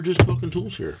We're just talking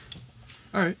tools here.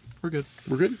 All right, we're good.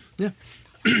 We're good? Yeah.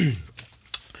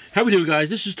 How we doing, guys?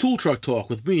 This is Tool Truck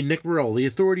Talk with me, Nick Morell, the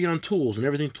authority on tools and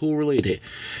everything tool related.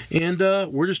 And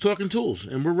we're just talking tools,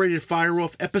 and we're ready to fire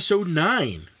off episode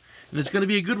 9. And it's going to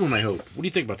be a good one, I hope. What do you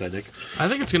think about that, Nick? I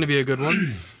think it's going to be a good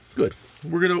one. Good.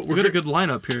 We got a good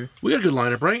lineup here. We got a good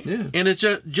lineup, right? Yeah. And it's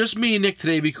just me and Nick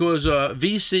today because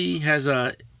VC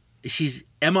has she's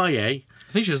MIA. I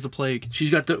think she has the plague. She's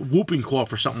got the whooping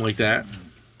cough or something like that.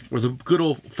 Or the good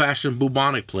old-fashioned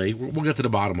bubonic plague. We'll get to the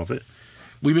bottom of it.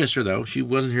 We missed her, though. She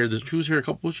wasn't here. She was here a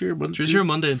couple of years. She was here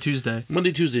Monday and Tuesday.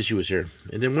 Monday, Tuesday she was here.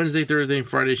 And then Wednesday, Thursday, and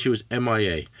Friday she was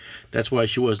MIA. That's why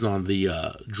she wasn't on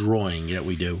the drawing that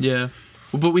we do. Yeah.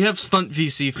 But we have Stunt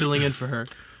VC filling in for her.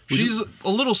 She's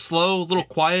a little slow, a little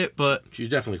quiet, but... She's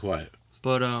definitely quiet.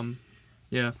 But,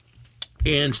 yeah.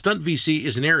 And Stunt VC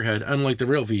is an airhead, unlike the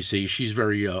real VC. She's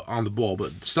very on the ball,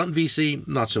 but Stunt VC,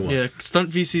 not so much. Yeah, Stunt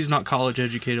VC is not college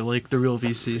educated like the real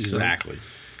VC. Exactly.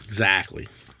 So. Exactly.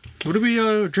 What are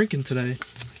we drinking today?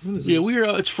 What is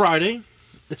this? It's Friday.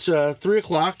 It's 3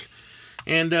 o'clock.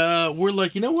 And we're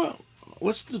like, you know what?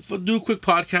 Let's do a quick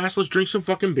podcast. Let's drink some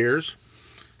fucking beers.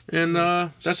 And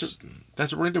that's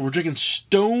what we're doing. We're drinking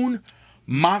Stone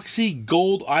Moxie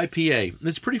Gold IPA.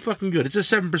 It's pretty fucking good. It's a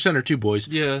 7% or 2, boys.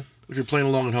 Yeah. If you're playing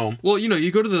along at home. Well,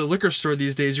 you go to the liquor store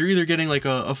these days, you're either getting like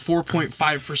a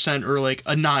 4.5% or like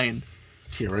a 9.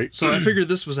 Yeah, right. So I figured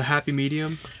this was a happy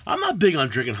medium. I'm not big on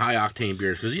drinking high octane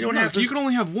beers because you know what happens. You can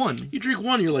only have one. You drink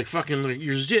one, you're like fucking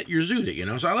you're zooted, you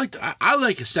know. So I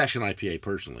like a session IPA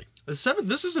personally. A 7.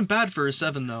 This isn't bad for a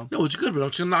 7 though. No, it's good, but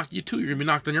it's gonna knock you too. You're gonna be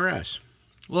knocked on your ass.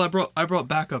 Well, I brought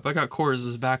backup. I got Coors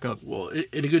as backup. Well, and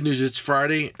the good news is it's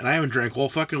Friday, and I haven't drank all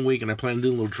fucking week, and I plan to do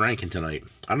a little drinking tonight.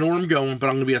 I don't know where I'm going, but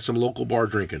I'm gonna be at some local bar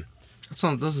drinking.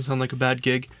 That doesn't sound like a bad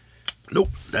gig.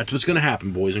 Nope, that's what's gonna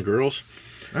happen, boys and girls.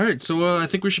 All right, so I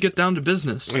think we should get down to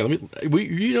business. Okay,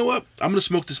 you know what? I'm gonna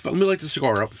smoke this. Let me light the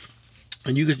cigar up,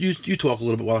 and you talk a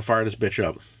little bit while I fire this bitch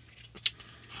up.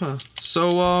 Huh.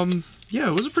 So yeah,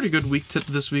 it was a pretty good week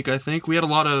this week. I think we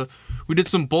did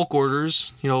some bulk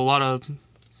orders. A lot of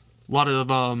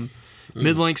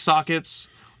mid-length sockets,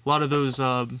 a lot of those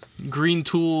Green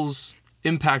Tools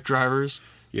impact drivers.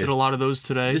 Yeah. Did a lot of those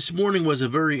today. This morning was a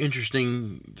very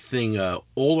interesting thing.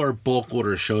 All our bulk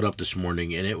orders showed up this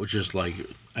morning, and it was just like,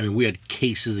 we had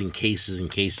cases and cases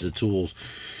and cases of tools.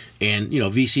 And,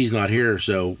 VC's not here,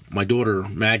 so my daughter,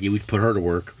 Maggie, we put her to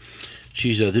work.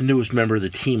 She's the newest member of the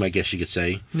team, I guess you could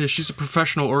say. Yeah, she's a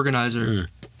professional organizer.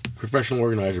 Professional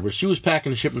organizer. But she was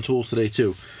packing and shipping tools today,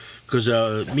 too. Because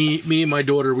me and my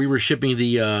daughter, we were shipping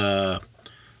the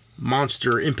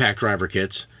Monster impact driver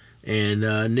kits.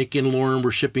 And Nick and Lauren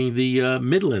were shipping the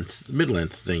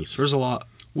mid-length things. There's a lot.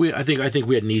 I think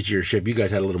we had an easier ship. You guys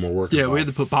had a little more work. Yeah, we had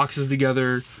to put boxes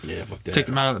together. Yeah, fuck that. Take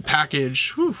them out of the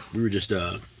package. Whew. We were just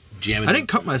jamming. I didn't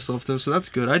cut myself though, so that's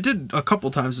good. I did a couple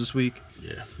times this week.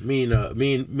 Yeah, me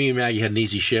and Maggie had an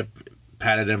easy ship,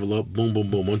 padded envelope, boom,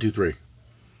 boom, boom, 1, 2, 3.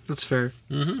 That's fair.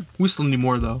 Mm-hmm. We still need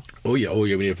more though. Oh yeah,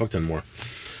 we need a fuck ton more.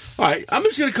 All right, I'm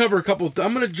just gonna cover a couple.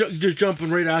 I'm gonna just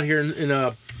jumping right out here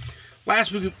in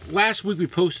Last week we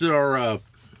posted our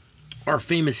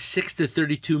famous 6 to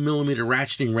 32 millimeter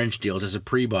ratcheting wrench deals as a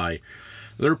pre-buy.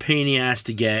 They're a pain in the ass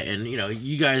to get, and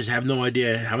you guys have no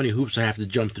idea how many hoops I have to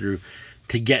jump through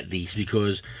to get these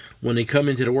because when they come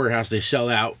into the warehouse they sell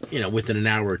out within an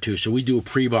hour or two. So we do a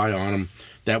pre-buy on them.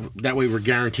 That way we're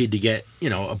guaranteed to get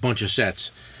a bunch of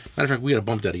sets. Matter of fact, we gotta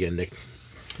bump that again, Nick.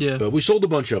 Yeah. But we sold a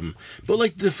bunch of them. But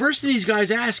like the first thing these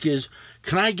guys ask is,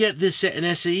 can I get this set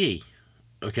in SAE?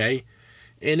 Okay.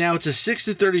 And now it's a 6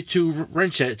 to 32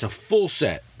 wrench set. It's a full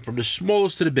set from the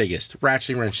smallest to the biggest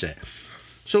ratcheting wrench set.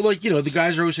 So the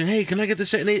guys are always saying, hey, can I get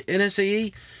this set in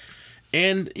SAE?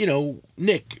 And,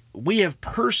 Nick, we have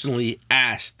personally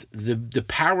asked the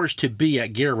powers to be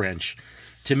at Gear Wrench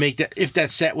to make that, if that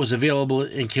set was available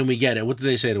and can we get it. What did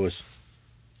they say to us?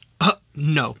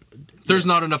 No. There's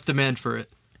not enough demand for it.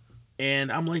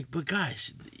 And I'm like, but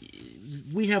guys,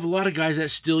 we have a lot of guys that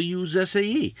still use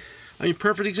SAE.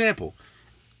 Perfect example.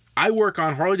 I work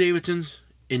on Harley-Davidsons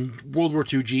and World War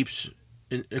II Jeeps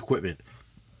and equipment.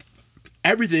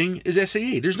 Everything is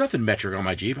SAE. There's nothing metric on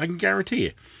my Jeep, I can guarantee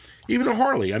it. Even a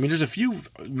Harley. There's a few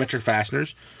metric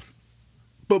fasteners,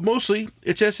 but mostly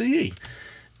it's SAE.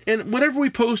 And whenever we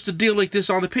post a deal like this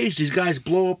on the page, these guys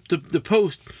blow up the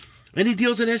post. Any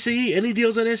deals in SAE? Any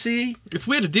deals in SAE? If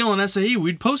we had a deal in SAE,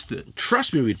 we'd post it.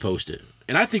 Trust me, we'd post it.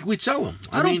 And I think we'd sell them.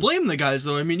 I don't blame the guys,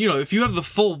 though. If you have the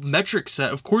full metric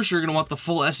set, of course you're going to want the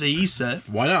full SAE set.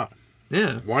 Why not?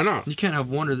 Yeah. Why not? You can't have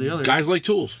one or the other. Guys like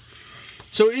tools.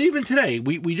 So even today,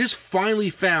 we just finally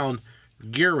found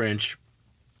Gear Wrench,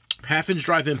 half-inch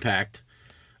drive impact,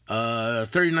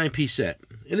 39-piece set.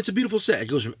 And it's a beautiful set. It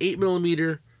goes from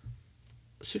 8mm,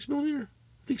 6mm? I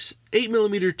think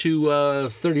 8mm to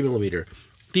 30mm.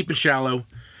 Deep and shallow.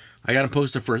 I got them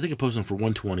posted for, I think I posted them for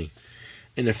 $120.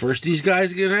 And the first these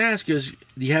guys are going to ask is,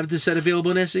 do you have this set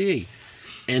available in SAE?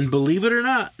 And believe it or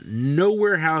not, no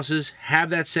warehouses have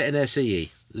that set in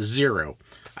SAE. Zero.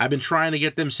 I've been trying to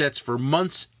get them sets for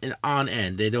months and on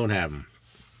end. They don't have them.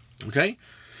 Okay?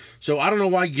 So I don't know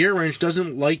why Gear Wrench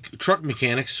doesn't like truck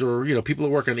mechanics or, people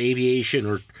that work on aviation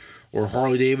or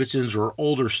Harley Davidsons or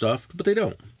older stuff, but they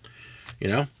don't.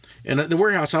 And at the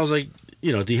warehouse, I was like,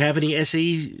 do you have any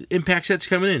SAE impact sets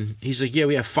coming in? He's like, yeah,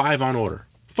 we have 5 on order.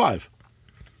 5.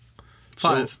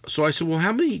 So I said, well,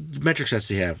 how many metric sets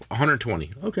do you have?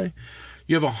 120. Okay.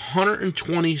 You have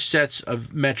 120 sets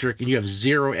of metric and you have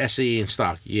 0 SAE in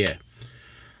stock. Yeah.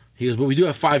 He goes, but we do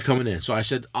have 5 coming in. So I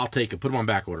said, I'll take it. Put them on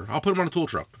back order. I'll put them on a tool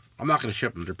truck. I'm not going to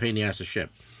ship them. They're a pain in the ass to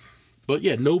ship. But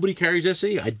yeah, nobody carries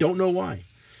SAE. I don't know why.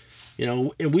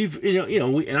 And we've,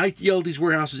 and I yell at these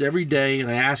warehouses every day and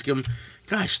I ask them,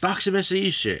 guys, stock some SAE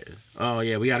shit. Oh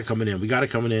yeah, we got it coming in.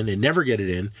 They never get it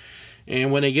in.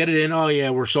 And when they get it in, oh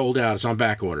yeah, we're sold out. It's on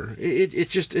back order.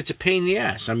 It's a pain in the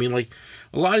ass. I mean, like,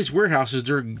 a lot of these warehouses,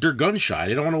 they're gun shy.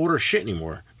 They don't want to order shit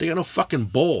anymore. They got no fucking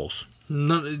balls.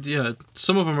 Yeah,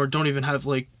 some of them don't even have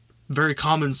like very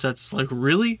common sets. Like,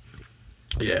 really?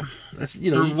 Yeah, that's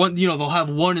Or one, they'll have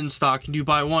 1 in stock, and you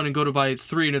buy 1 and go to buy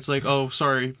 3, and it's like, oh,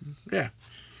 sorry. Yeah,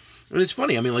 and it's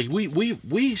funny. I mean, like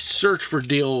we search for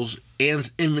deals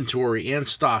and inventory and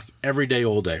stock every day,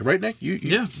 all day, right, Nick?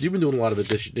 You've been doing a lot of it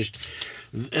this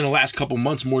in the last couple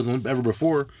months more than ever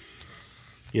before.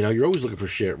 You're always looking for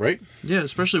shit, right? Yeah,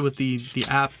 especially with the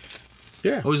app.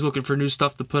 Yeah, always looking for new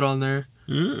stuff to put on there.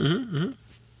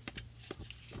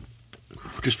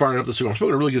 Just firing up the cigar. I'm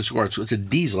smoking a really good cigar. It's a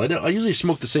Diesel. I usually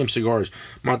smoke the same cigars,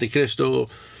 Monte Cristo,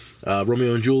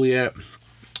 Romeo and Juliet.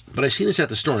 But I seen this at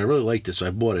the store and I really liked it, so I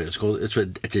bought it.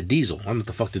 It's a Diesel. I don't know what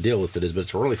the fuck the deal with it is, but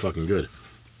it's really fucking good.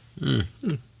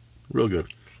 Real good.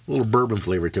 A little bourbon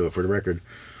flavor to it, for the record.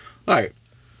 All right.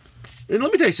 And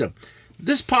let me tell you something.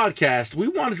 This podcast,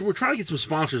 we're trying to get some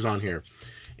sponsors on here.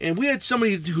 And we had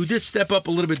somebody who did step up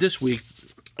a little bit this week.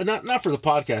 Not for the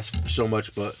podcast so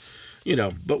much, but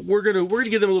but we're gonna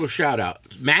give them a little shout out.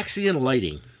 Maxion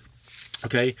Lighting.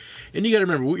 Okay, and you got to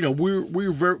remember,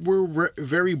 we're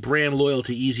very brand loyal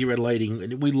to Easy Red Lighting,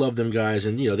 and we love them guys,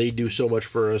 and they do so much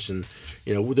for us, and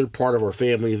they're part of our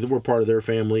family, we're part of their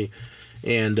family,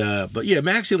 and but yeah,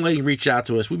 Maxion Lighting reached out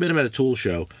to us. We met them at a tool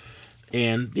show,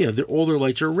 and all their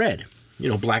lights are red,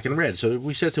 black and red. So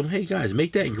we said to them, hey guys,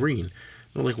 make that in green. And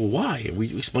they're like, well, why? And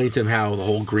we explained to them how the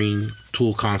whole green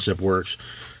tool concept works,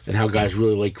 and how guys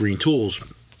really like green tools.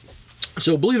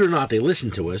 So believe it or not, they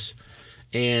listened to us.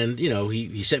 And,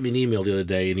 he sent me an email the other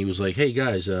day, and he was like, hey,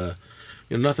 guys,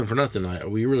 nothing for nothing.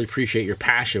 We really appreciate your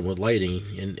passion with lighting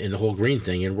and the whole green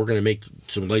thing, and we're going to make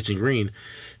some lights in green.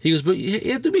 He goes, but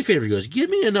yeah, do me a favor. He goes, give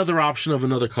me another option of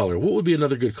another color. What would be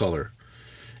another good color?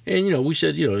 And, we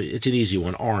said, it's an easy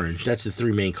one, orange. That's the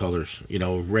 3 main colors,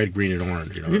 red, green, and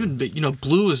orange. Even,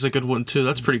 blue is a good one, too.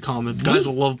 That's pretty common. Guys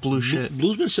love blue shit.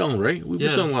 Blue's been selling, right? We've been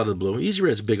selling a lot of the blue. Easy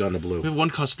Red's big on the blue. We have one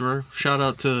customer, shout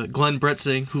out to Glenn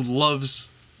Bretzing, who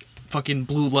loves fucking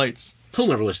blue lights. He'll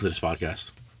never listen to this podcast.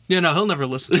 Yeah, no, he'll never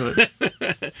listen to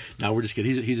it. No, we're just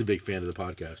kidding. He's a big fan of the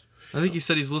podcast. I think he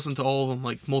said he's listened to all of them,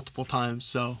 like, multiple times,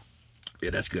 so. Yeah,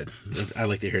 that's good. I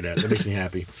like to hear that. That makes me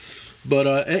happy. But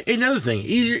another thing,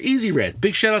 Easy Red.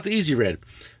 Big shout out to Easy Red.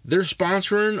 They're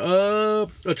sponsoring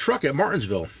a truck at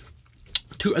Martinsville.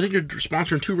 I think they're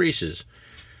sponsoring 2 races.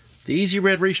 The Easy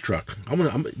Red race truck. I'm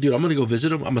gonna go visit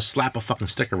them. I'm gonna slap a fucking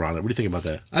sticker on it. What do you think about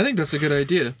that? I think that's a good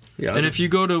idea. Yeah. And if you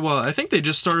go to, I think they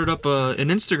just started up an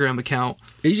Instagram account.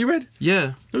 Easy Red?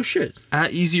 Yeah. No shit.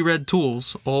 At Easy Red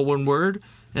Tools, all one word.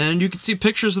 And you can see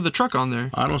pictures of the truck on there.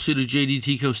 I don't see the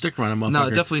JDTco sticker on it, motherfucker. No,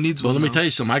 it definitely needs one. Well, let me tell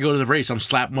you something. I go to the race, I'm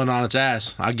slapping one on its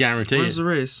ass. I guarantee Where's the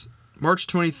race? March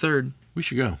 23rd. We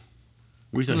should go.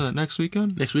 What do you think? Next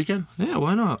weekend? Next weekend? Yeah,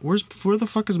 why not? Where the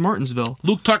fuck is Martinsville?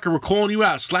 Luke Tucker, we're calling you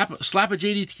out. Slap a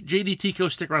JDTco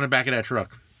sticker on the back of that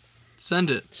truck. Send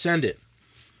it.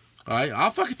 All right, I'll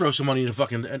fucking throw some money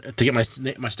to get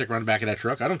my sticker on the back of that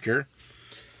truck. I don't care.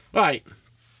 All right.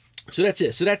 So that's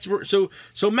it.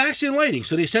 So Maxion Lighting.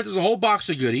 So they sent us a whole box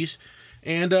of goodies,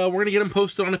 and we're gonna get them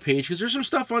posted on the page because there's some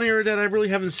stuff on here that I really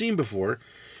haven't seen before.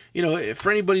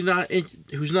 For anybody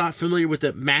who's not familiar with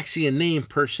the Maxion name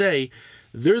per se,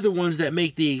 they're the ones that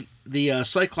make the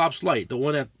Cyclops light, the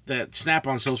one that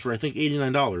Snap-on sells for I think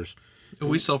 $89.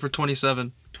 We sell for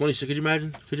 $27. $26.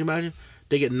 Could you imagine?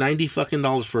 They get $90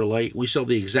 fucking for a light. We sell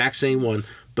the exact same one,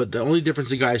 but the only difference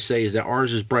the guys say is that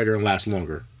ours is brighter and lasts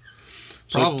longer.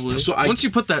 Probably. So once you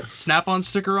put that Snap-on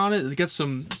sticker on it, it gets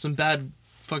some bad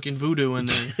fucking voodoo in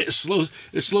there. it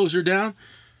slows her down.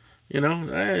 You know,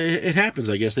 it happens.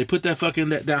 I guess they put that fucking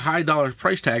that high dollar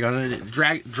price tag on it, and it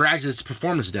drags its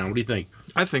performance down. What do you think?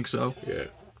 I think so. Yeah.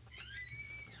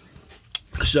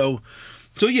 So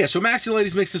Maxi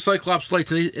Ladies makes the Cyclops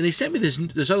lights, and they sent me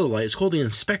this other light. It's called the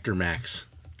Inspector Max,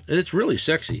 and it's really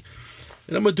sexy.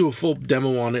 And I'm gonna do a full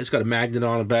demo on it. It's got a magnet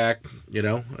on the back. You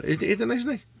know, it's a nice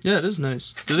thing. Yeah, it is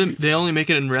nice. Do they only make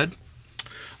it in red?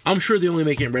 I'm sure they only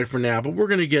make it in red for now, but we're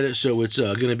gonna get it so it's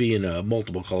gonna be in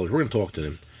multiple colors. We're gonna talk to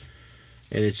them,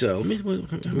 and it's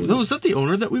Was that the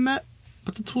owner that we met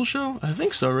at the tool show? I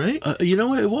think so, right? You know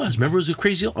what it was? Remember, it was a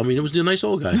crazy. I mean, it was the nice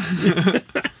old guy.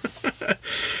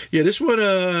 Yeah, this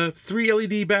one, 3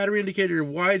 LED battery indicator,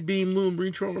 wide beam loom,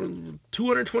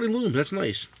 220 looms. That's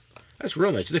nice. That's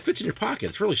real nice. And it fits in your pocket.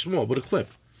 It's really small, but a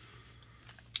clip.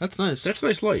 That's nice. That's a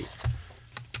nice light.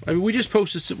 I mean, we just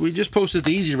posted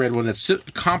the Easy Red one that's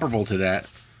comparable to that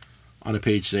on the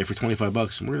page today for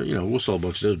 $25, and we'll sell a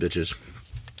bunch of those bitches.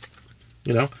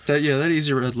 You know? That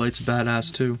Easy Red light's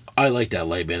badass too. I like that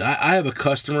light, man. I have a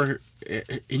customer,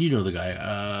 and you know the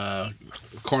guy,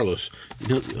 Carlos.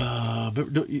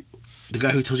 The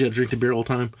guy who tells you how to drink the beer all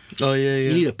the time. Oh yeah.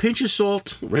 You need a pinch of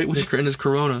salt, right? In his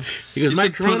Corona. He goes, He my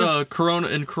said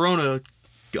Corona.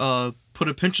 Put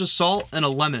a pinch of salt and a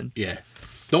lemon. Yeah.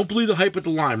 Don't believe the hype with the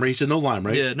lime, right? He said no lime,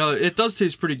 right? Yeah, no, it does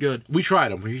taste pretty good. We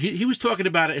tried them. He was talking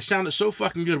about it. It sounded so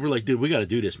fucking good. We're like, dude, we got to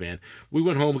do this, man. We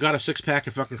went home, got a 6-pack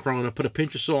of fucking Corona, put a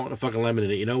pinch of salt and a fucking lemon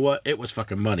in it. You know what? It was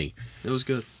fucking money. It was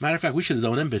good. Matter of fact, we should have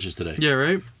done them bitches today. Yeah,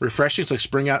 right? Refreshing. It's like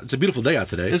spring out. It's a beautiful day out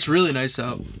today. It's really nice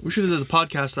out. We should have did the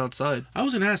podcast outside. I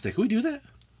was in Aztec. Can we do that?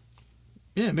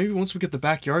 Yeah, maybe once we get the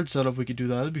backyard set up, we could do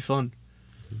that. That'd be fun.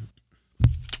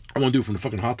 I want to do it from the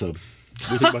fucking hot tub. What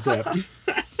do you think about that?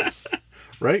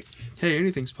 Right? Hey,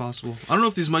 anything's possible. I don't know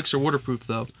if these mics are waterproof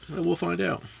though. Well, we'll find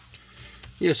out.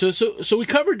 Yeah, so we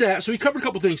covered that. So we covered a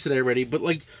couple things today already, but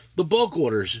like the bulk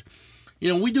orders.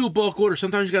 You know, we do a bulk order.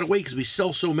 Sometimes you got to wait because we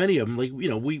sell so many of them. Like, you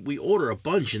know, we order a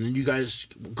bunch and then you guys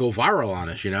go viral on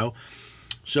us, you know.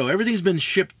 So everything's been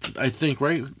shipped, I think,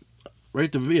 right?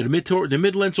 Right? The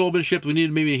mid-length's all been shipped. We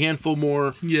need maybe a handful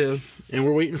more. Yeah. And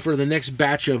we're waiting for the next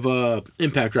batch of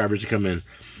impact drivers to come in.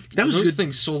 That was Those good.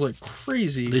 things sold like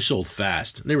crazy. They sold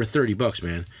fast. They were $30,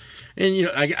 man. And you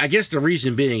know, I guess the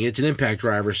reason being it's an impact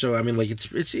driver. So I mean, like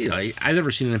it's you know, I've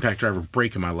never seen an impact driver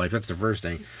break in my life. That's the first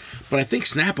thing. But I think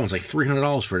Snap-on's like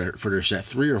 $300 for their set,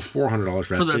 $300 or $400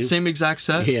 for that same exact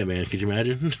set. Yeah, man. Could you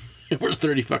imagine? We're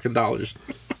 $30 fucking. No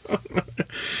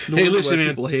Hey, listen,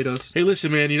 man. People hate us. Hey,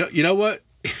 listen, man. You know what?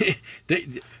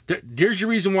 There's your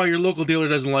reason why your local dealer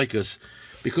doesn't like us,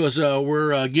 because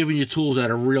we're giving you tools at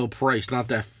a real price, not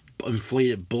that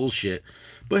inflated bullshit.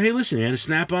 But hey, listen, man, a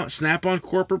Snap-on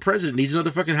corporate president needs another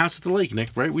fucking house at the lake,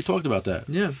 Nick. Right? We talked about that.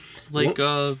 Yeah, like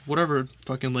whatever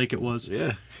fucking lake it was.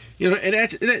 Yeah, you know, and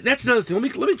that's another thing.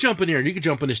 Let me jump in here, and you can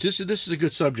jump in this. This is a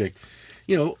good subject.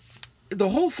 You know, the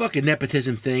whole fucking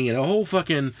nepotism thing, and the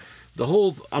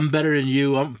whole I'm better than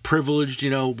you, I'm privileged. You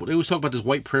know, they always talk about this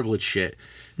white privilege shit.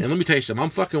 And let me tell you something, I'm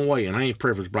fucking white and I ain't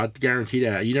privileged, but I guarantee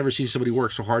that. You never seen somebody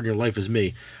work so hard in your life as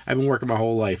me. I've been working my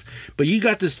whole life. But you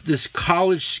got this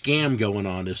college scam going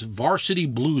on, this varsity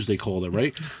blues they called it,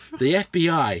 right? The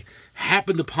FBI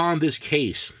happened upon this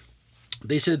case.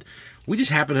 They said, we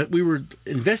were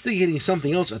investigating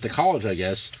something else at the college, I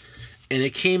guess, and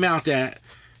it came out that,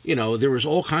 you know, there was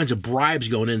all kinds of bribes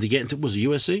going in to get into, was it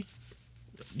USC?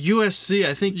 USC,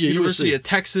 I think, University of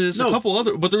Texas, a couple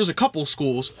other, but there was a couple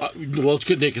schools. Well, it's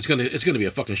good, Nick. It's gonna be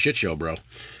a fucking shit show, bro.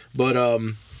 But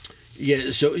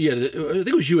yeah. So yeah, I think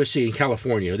it was USC in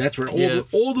California. That's where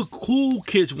all the cool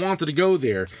kids wanted to go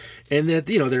there, and that,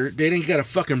 you know, they didn't got a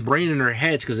fucking brain in their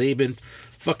heads because they've been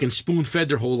fucking spoon fed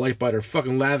their whole life by their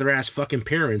fucking lather ass fucking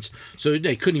parents. So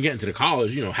they couldn't get into the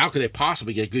college. You know, how could they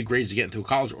possibly get good grades to get into a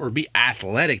college or be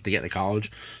athletic to get into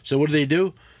college? So what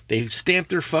do? They stamp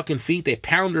their fucking feet, they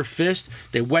pound their fist,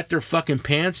 they wet their fucking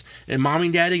pants, and mommy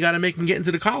and daddy got to make them get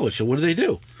into the college. So what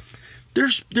do?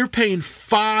 They're paying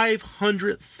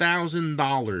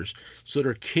 $500,000 so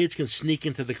their kids can sneak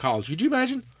into the college. Could you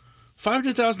imagine?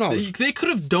 $500,000. They could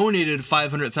have donated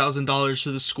 $500,000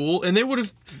 to the school, and they would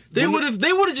have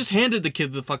just handed the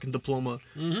kid the fucking diploma.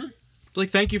 Mm-hmm. Like,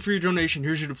 thank you for your donation.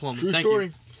 Here's your diploma. True thank story.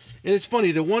 You. And it's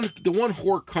funny. The one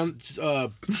whore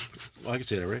well, I can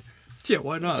say that, right? Yeah,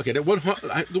 why not? Okay, the one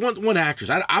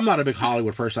actress. I'm not a big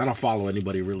Hollywood person. I don't follow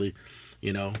anybody really,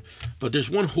 you know. But there's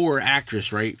one whore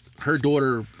actress, right? Her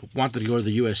daughter wanted to go to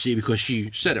the USC because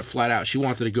she said it flat out. She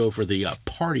wanted to go for the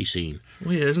party scene.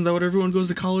 Well, yeah, isn't that what everyone goes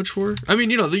to college for? I mean,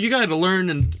 you know, you got to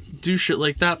learn and do shit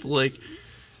like that, but like,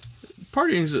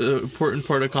 Partying's an important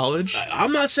part of college.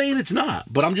 I'm not saying it's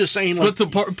not, but I'm just saying like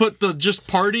But the just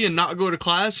party and not go to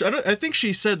class. I think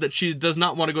she said that she does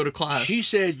not want to go to class. she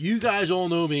said, "You guys all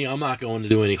know me. I'm not going to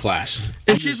do any class."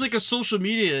 And she's like a social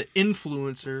media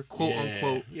influencer, quote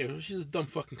unquote. Yeah, she's a dumb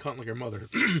fucking cunt like her mother.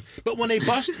 But when they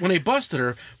busted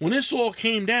her, when this all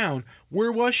came down,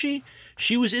 where was she?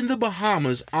 She was in the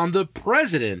Bahamas on the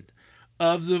president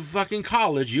of the fucking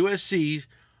college, USC,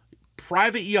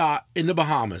 private yacht in the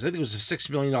Bahamas. I think it was a $6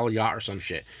 million yacht or some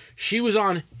shit. She was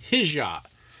on his yacht.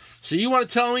 So you want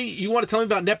to tell me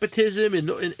about nepotism and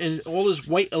all this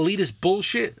white elitist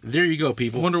bullshit? There you go,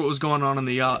 people. I wonder what was going on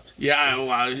the yacht. Yeah,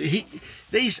 well,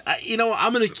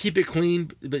 I'm gonna keep it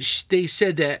clean, but they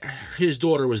said that his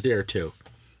daughter was there too.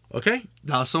 Okay.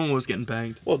 No, someone was getting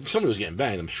banged. Well, somebody was getting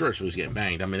banged. I'm sure she was getting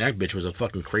banged. I mean, that bitch was a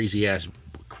fucking crazy ass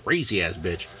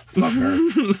bitch. Fuck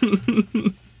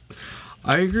her.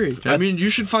 I agree. I mean, you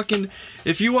should fucking,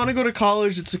 if you want to go to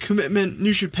college, it's a commitment.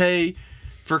 You should pay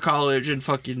for college and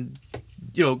fucking,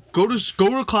 go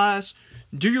to class,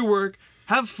 do your work,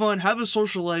 have fun, have a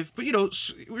social life. But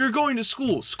you're going to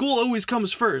school. School always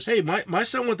comes first. Hey, my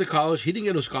son went to college. He didn't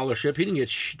get no scholarship. He didn't get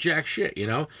jack shit,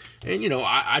 And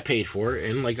I paid for it.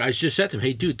 And like I just said to him,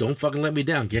 hey, dude, don't fucking let me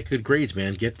down. Get good grades,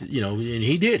 man. And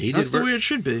he did. That's the way it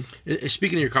should be.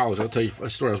 Speaking of your college, I'll tell you a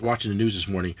story. I was watching the news this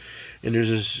morning, and there's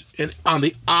this, and on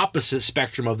the opposite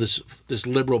spectrum of this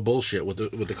liberal bullshit with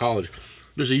the college,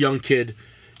 there's a young kid,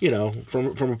 from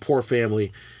a poor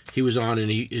family. He was on, and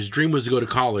his dream was to go to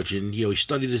college, and he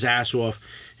studied his ass off,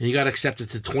 and he got accepted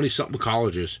to 20-something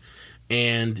colleges,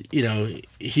 and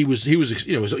he was on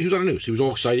the news. He was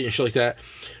all excited and shit like that,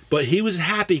 but he was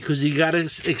happy because he got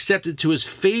accepted to his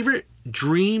favorite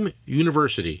dream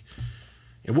university.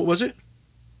 And what was it?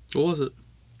 What was it?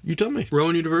 You tell me.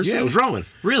 Rowan University. Yeah, it was Rowan.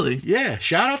 Really? Yeah.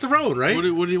 Shout out to Rowan, right? What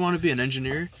do you want to be? An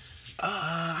engineer?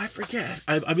 I forget.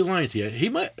 I'd be lying to you. He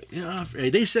might.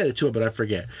 They said it to him, but I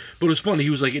forget. But it was funny. He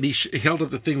was like, and he held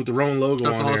up the thing with the Rowan logo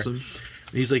on there. That's awesome.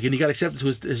 And he's like, and he got accepted to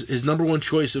his number one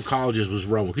choice of colleges was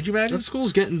Rowan. Could you imagine? That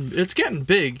school's getting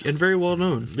big and very well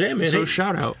known. Yeah, man. So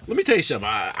shout out. Let me tell you something.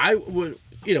 I would,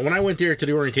 when I went there to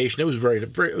the orientation, it was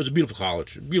it was a beautiful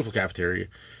college, beautiful cafeteria.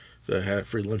 I had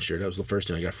free lunch there. That was the first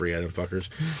thing I got free out of them fuckers.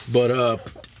 But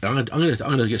I'm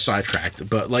gonna get sidetracked.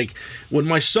 But like when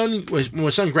my son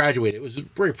graduated, it was a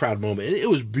very proud moment. It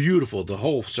was beautiful. The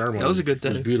whole ceremony. That was a good day.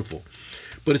 It was beautiful.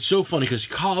 But it's so funny because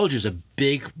college is a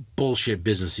big bullshit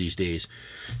business these days.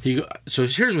 So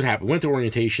here's what happened. Went to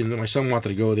orientation. And my son wanted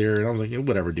to go there, and I was like,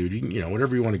 whatever, dude.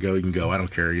 Whatever you want to go, you can go. I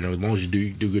don't care. As long as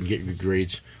you do good and get good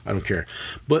grades, I don't care.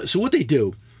 But so what they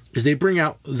do is they bring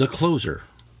out the closer.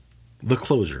 The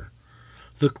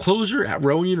closer at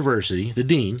Rowan University, the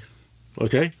dean,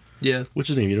 okay? Yeah. What's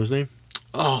his name? You know his name?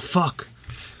 Oh, fuck.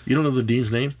 You don't know the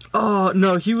dean's name? Oh,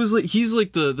 no, he's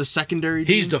like the secondary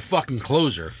dean. He's the fucking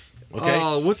closer, okay?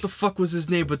 Oh, what the fuck was his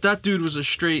name? But that dude was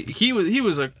he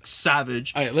was a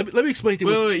savage. All right, let me explain to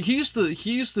you. Wait, he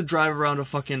used to drive around a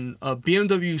fucking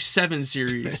BMW 7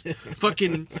 Series,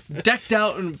 fucking decked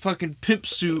out in fucking pimp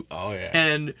suit. Oh, yeah.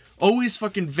 And always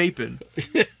fucking vaping.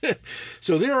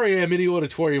 So there I am in the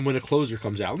auditorium when the closer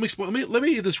comes out. Let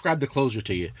me describe the closer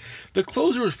to you. The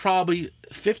closer is probably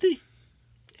 50?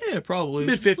 Yeah, probably.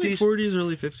 Mid-50s. Late 40s,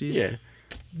 early 50s. Yeah.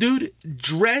 Dude,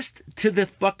 dressed to the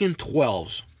fucking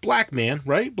 12s. Black man,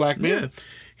 right? Black man. Yeah.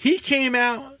 He came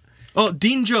out. Oh,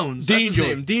 Dean Jones. That's his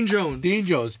name. Dean Jones. Dean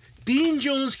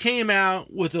Jones came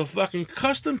out with a fucking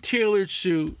custom tailored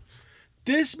suit.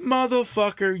 This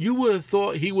motherfucker, you would have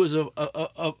thought he was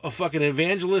a fucking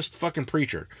evangelist fucking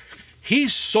preacher. He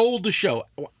sold the show.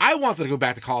 I wanted to go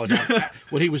back to college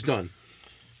when he was done.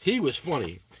 He was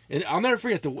funny. And I'll never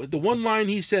forget the one line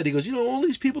he said. He goes, all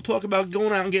these people talk about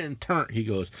going out and getting turned. He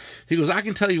goes, I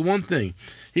can tell you one thing.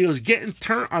 He goes, getting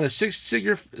turned on a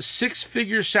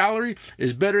six-figure salary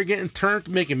is better than getting turned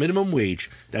to making minimum wage.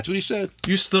 That's what he said.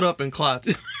 You stood up and clapped.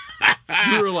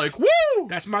 You were like, woo!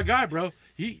 That's my guy, bro.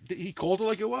 He called it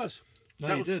like it was.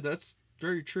 No, he did. That's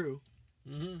very true.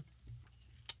 Mm-hmm.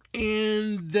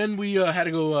 And then we had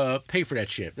to go pay for that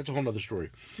shit. That's a whole nother story.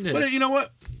 Yeah. But you know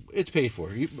what? It's paid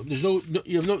for. You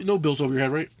have no bills over your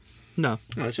head, right? No,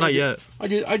 not yet. I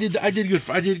did good.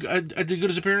 I did good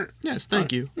as a parent. Yes,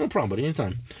 thank you. No problem, buddy.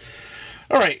 Anytime.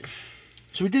 All right.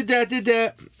 So we did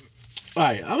that. All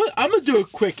right. I'm gonna do a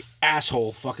quick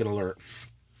asshole fucking alert.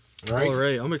 All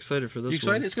right. I'm excited for this. You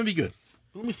excited? One. It's gonna be good.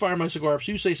 Let me fire my cigar up.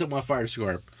 So you say something, I'll fire the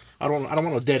cigar up. I don't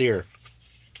want no dead air.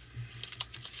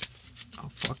 Oh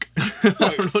fuck! I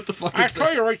don't know what the fuck. I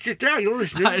tell you, write shit down. You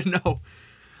listen. I know.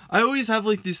 I always have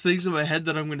like these things in my head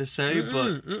that I'm gonna say,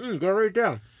 but go right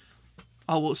down.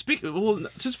 Oh, well,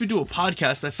 since we do a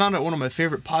podcast, I found out one of my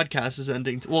favorite podcasts is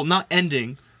ending. Well, not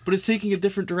ending, but it's taking a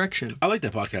different direction. I like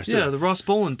that podcast, too. Yeah, the Ross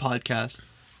Bolin podcast.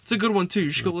 It's a good one, too.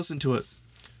 You should go listen to it.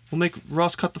 We'll make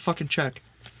Ross cut the fucking check.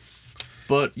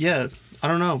 But, yeah, I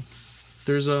don't know.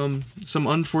 There's some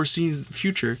unforeseen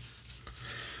future.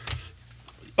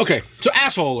 Okay, so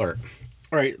asshole alert.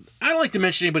 All right, I don't like to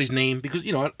mention anybody's name because,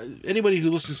 you know, anybody who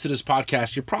listens to this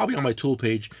podcast, you're probably on my tool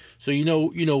page, so you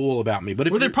know all about me. But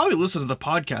if they probably listen to the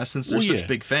podcast since they're such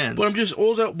big fans. But I'm just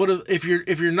but if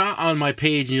you're not on my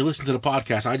page and you listen to the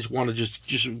podcast, I just want to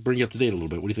just bring you up to date a little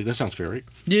bit. What do you think? That sounds fair, right?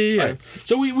 Yeah. Right.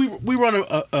 So we run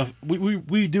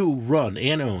we do run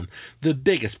and own the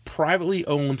biggest privately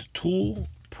owned tool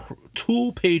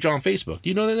page on Facebook. Do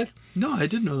you know that, Nick? No, I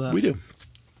didn't know that. We do.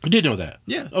 You did know that?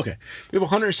 Yeah. Okay. We have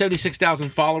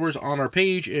 176,000 followers on our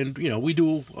page, and, you know, we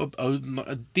do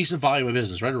a decent volume of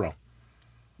business, right or wrong?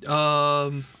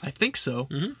 I think so.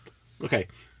 Mm-hmm. Okay.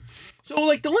 So,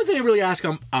 like, the only thing I really ask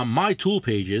on my tool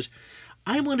page is,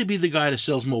 I want to be the guy that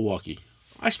sells Milwaukee.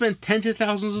 I spend tens of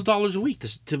thousands of dollars a week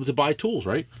to buy tools,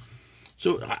 right?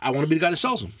 So, I want to be the guy that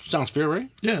sells them. Sounds fair,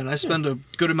 right? Yeah, and I spend a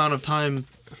good amount of time,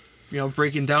 you know,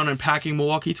 breaking down and packing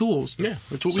Milwaukee tools. Yeah,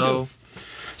 that's what we do.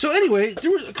 So anyway,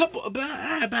 there was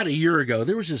about a year ago,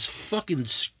 there was this fucking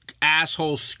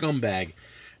asshole scumbag,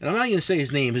 and I'm not going to say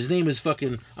his name. His name is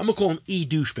fucking, I'm going to call him E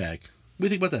Douchebag. What do you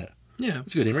think about that? Yeah.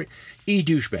 That's a good name, right? E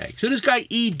Douchebag. So this guy,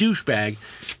 E Douchebag,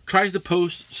 tries to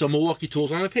post some Milwaukee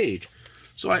tools on a page.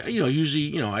 So I,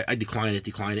 usually, I decline it,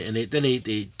 and then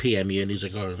they PM me, and he's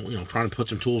like, oh, trying to put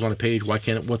some tools on a page. Why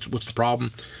can't it? What's the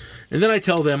problem? And then I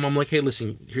tell them, I'm like, hey,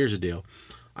 listen, here's the deal.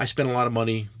 I spent a lot of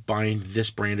money buying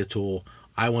this brand of tool.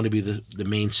 I want to be the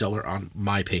main seller on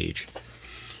my page.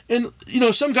 And,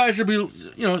 some guys will be,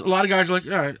 a lot of guys are like,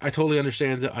 all right, I totally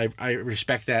understand that. I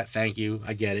respect that. Thank you.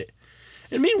 I get it.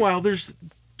 And meanwhile, there's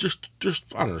just I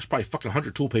don't know, there's probably fucking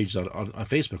 100 tool pages on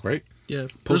Facebook, right? Yeah.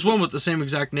 There's one with the same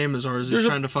exact name as ours. They're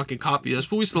trying to fucking copy us,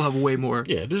 but we still have way more.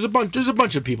 Yeah, there's a bunch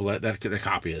of people that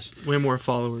copy us. Way more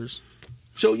followers.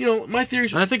 So, my theory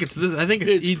is... I think it's this. I think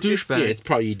it's E Douchebag. Yeah, it's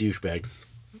probably E Douchebag.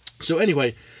 So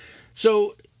anyway,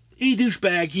 E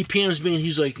Douchebag, he PMs me and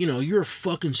he's like, you're a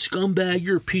fucking scumbag,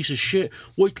 you're a piece of shit.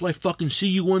 Wait till I fucking see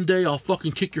you one day, I'll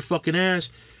fucking kick your fucking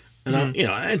ass. And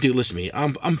dude, listen to me.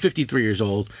 I'm 53 years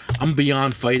old. I'm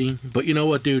beyond fighting. But you know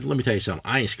what, dude? Let me tell you something.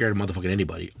 I ain't scared of motherfucking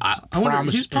anybody. I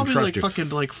promise. He's probably and trust you. fucking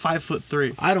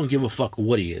 5'3". I don't give a fuck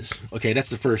what he is. Okay, that's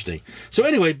the first thing. So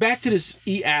anyway, back to this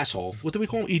E asshole. What do we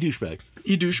call him? E Douchebag.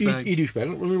 E Douchebag. E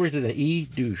Douchebag. Let me write that down. E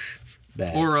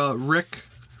Douchebag. Or Rick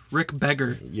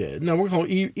Beggar. Yeah, no, we're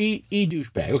calling E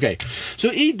Douchebag. Okay,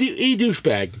 so E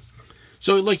Douchebag.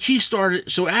 So like he started.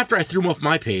 So after I threw him off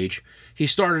my page, he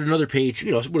started another page,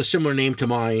 with a similar name to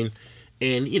mine,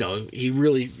 and he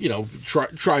really,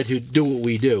 tried to do what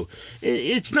we do.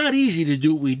 It's not easy to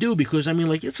do what we do because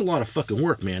it's a lot of fucking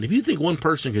work, man. If you think one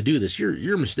person could do this,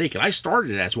 you're mistaken. I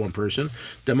started as one person,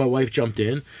 then my wife jumped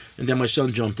in, and then my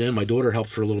son jumped in. My daughter helped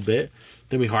for a little bit.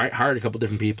 Then we hired a couple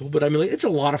different people, but it's a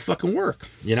lot of fucking work,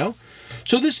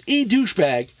 So this E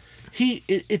Douchebag,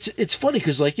 it's funny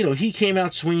because he came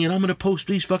out swinging. I'm gonna post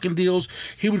these fucking deals.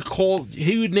 He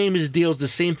would name his deals the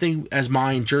same thing as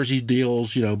mine, Jersey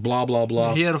deals, blah blah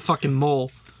blah. He had a fucking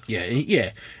mole. Yeah,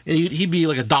 and he'd be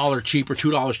like $1 cheaper,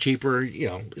 $2 cheaper.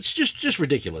 It's just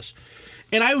ridiculous.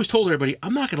 And I always told everybody,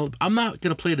 I'm not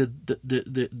gonna play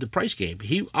the price game.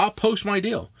 I'll post my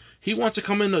deal. He wants to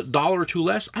come in $1 or $2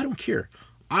 less. I don't care.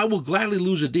 I will gladly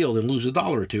lose a deal than lose $1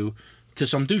 or $2 to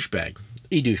some douchebag,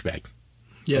 E Douchebag.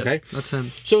 Yeah, okay, that's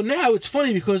him. So now it's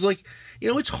funny because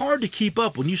it's hard to keep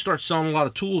up when you start selling a lot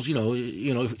of tools.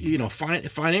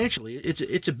 Financially,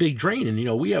 it's a big drain,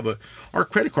 and we have our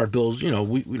credit card bills.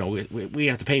 We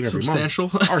have to pay them every month.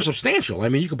 Are substantial.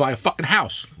 You could buy a fucking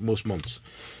house most months.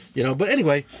 But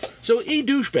anyway, so E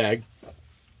Douchebag.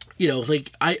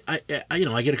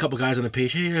 I get a couple guys on the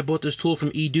page. Hey, I bought this tool from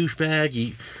E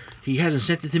Douchebag. He hasn't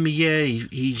sent it to me yet.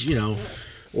 He's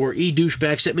or E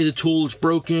Douchebag sent me the tool. It's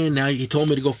broken. Now he told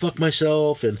me to go fuck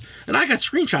myself. And I got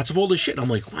screenshots of all this shit. And I'm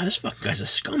like, wow, this fucking guy's a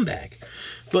scumbag.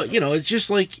 But it's just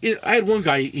like I had one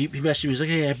guy. He messaged me. He's like,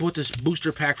 hey, I bought this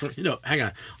booster pack from. Hang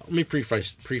on. Let me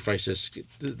preface this.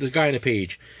 The guy on the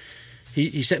page.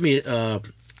 He sent me a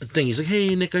thing. He's like,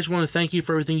 hey Nick, I just want to thank you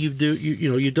for everything you've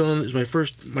done.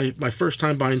 It's my first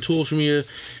time buying tools from you,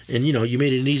 and you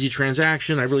made it an easy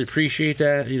transaction. I really appreciate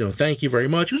that. Thank you very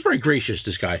much. He was very gracious,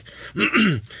 this guy.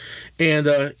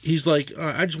 And he's like,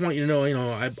 I just want you to know,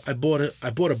 I bought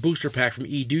a booster pack from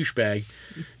E Douchebag,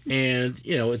 and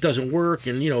it doesn't work,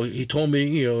 and he told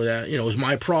me that it was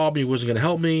my problem. He wasn't going to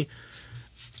help me.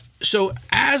 So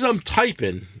as I'm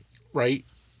typing, right.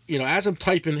 as I'm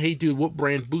typing, hey dude, what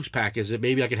brand boost pack is it?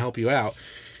 Maybe I can help you out.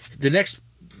 The next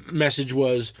message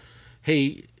was,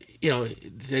 hey, that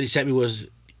he sent me was,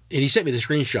 and he sent me the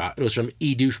screenshot. It was from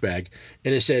douchebag,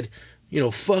 and it said,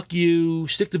 fuck you,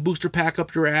 stick the booster pack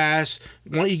up your ass.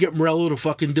 Why don't you get Morello to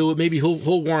fucking do it? Maybe he'll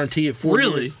warranty it for you.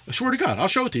 Really? I swear to God, I'll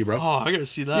show it to you, bro. Oh, I gotta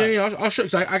see that. Yeah, I'll show you.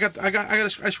 I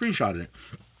screenshotted it.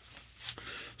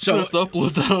 So I have to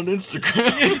upload that on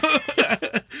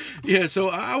Instagram. Yeah, so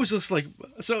I was just like,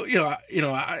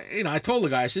 I told the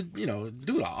guy, I said,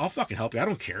 dude, I'll fucking help you. I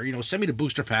don't care. Send me the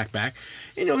booster pack back.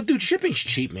 Dude, shipping's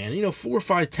cheap, man. $4,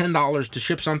 $5, $10 to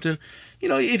ship something.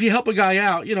 If you help a guy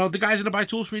out, the guy's gonna buy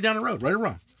tools for you down the road, right or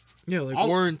wrong. Yeah,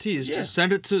 warranties. Yeah. Just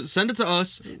send it to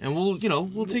us, and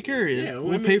we'll take care of it. Yeah,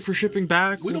 we'll pay for shipping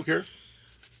back. We don't care.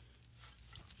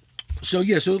 So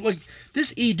like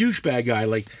this douchebag guy,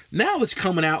 like now it's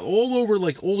coming out all over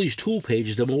like all these tool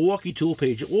pages, the Milwaukee tool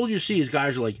page. All you see is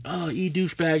guys are like, oh,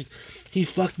 douchebag, he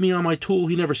fucked me on my tool.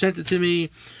 He never sent it to me.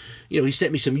 He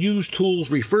sent me some used tools,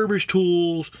 refurbished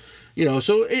tools.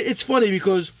 So it's funny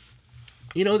because,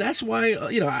 that's why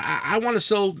I want to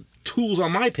sell tools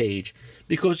on my page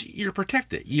because you're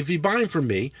protected. If you buy them from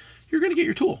me, you're gonna get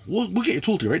your tool. We'll get your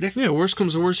tool to you, right, Nick? Yeah, worst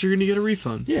comes to worst, you're gonna get a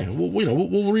refund. Yeah,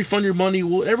 we'll refund your money.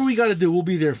 Whatever we got to do, we'll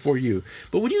be there for you.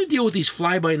 But when you deal with these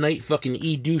fly by night fucking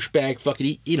douchebag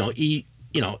fucking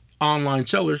online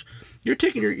sellers, you're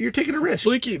taking a risk.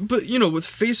 Like, but with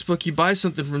Facebook, you buy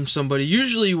something from somebody.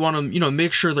 Usually, you want to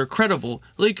make sure they're credible.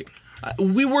 Like,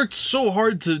 we worked so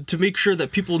hard to make sure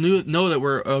that people know that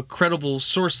we're a credible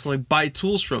source to like buy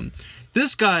tools from.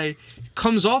 This guy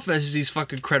comes off as he's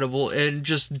fucking credible and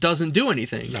just doesn't do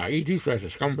anything. Nah, douchebag's a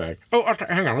scumbag. Oh,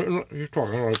 hang on, you're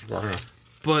talking.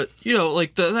 But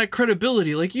like that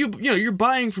credibility, like you're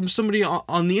buying from somebody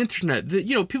on the internet.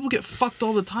 That people get fucked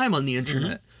all the time on the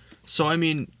internet. Mm-hmm. So I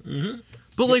mean,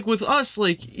 but like with us,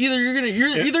 like either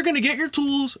you're either gonna get your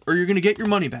tools or you're gonna get your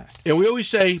money back. And we always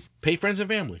say pay friends and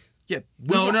family. Yeah.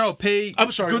 No, pay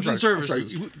goods and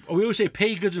services. We always say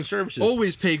pay goods and services.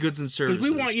 Always pay goods and services.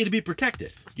 Because we want you to be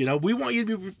protected. We want you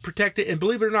to be protected, and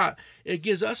believe it or not, it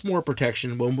gives us more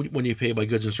protection when you pay by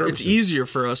goods and services. It's easier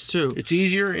for us too. It's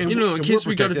easier, and in case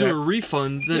we got to do a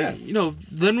refund, then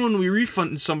then when we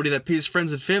refund somebody that pays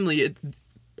friends and family,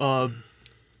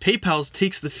 PayPal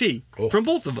takes the fee from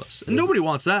both of us, and nobody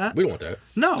wants that. We don't want that.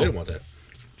 No, they don't want that.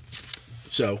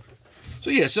 So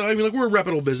I mean, like, we're a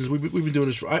reputable business. We've been doing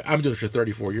this. I've been doing this for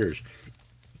 34 years.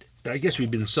 I guess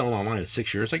we've been selling online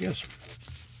 6 years. I guess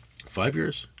 5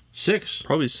 years, 6,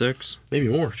 probably 6, maybe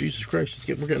more. Jesus Christ,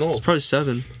 we're getting old. It's probably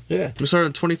 7. Yeah, we started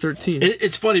in 2013.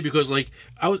 It's funny because like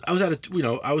I was at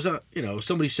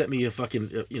somebody sent me a fucking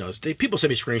people send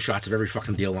me screenshots of every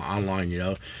fucking deal online.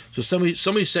 So somebody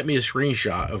sent me a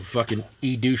screenshot of fucking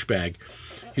douchebag.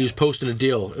 He was posting a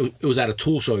deal. It was at a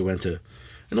tool show we went to.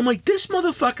 And I'm like, this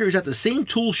motherfucker is at the same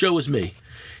tool show as me.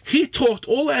 He talked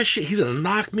all that shit. He's going to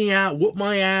knock me out, whoop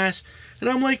my ass. And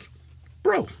I'm like,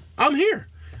 bro, I'm here.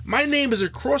 My name is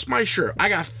across my shirt. I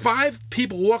got 5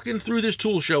 people walking through this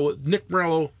tool show with Nick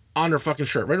Morello on their fucking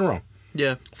shirt. Right or wrong?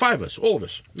 Yeah. 5 of us, all of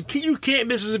us. You can't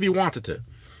miss us if you wanted to.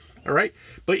 All right?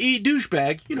 But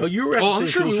douchebag, you were at the same I'm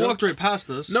sure tool we show. walked right past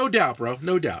this. No doubt, bro.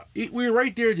 No doubt. We were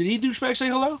right there. Did douchebag say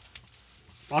hello?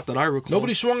 Not that I recall.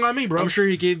 Nobody swung on me, bro. I'm sure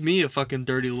he gave me a fucking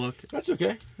dirty look. That's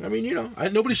okay. I mean,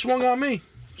 nobody swung on me.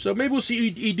 So maybe we'll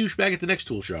see douchebag at the next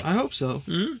tool show. I hope so.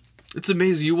 Mm-hmm. It's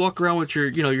amazing. You walk around with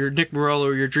your Nick Morello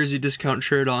or your Jersey Discount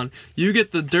shirt on. You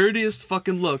get the dirtiest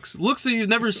fucking looks that you've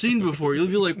never seen before. You'll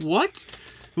be like, what?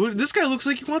 This guy looks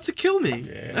like he wants to kill me.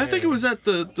 Yeah. I think it was at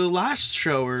the last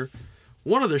show or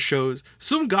one of the shows.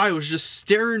 Some guy was just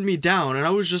staring me down, and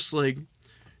I was just like,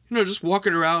 just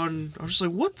walking around. I was just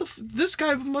like, this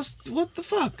guy what the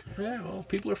fuck? Yeah, well,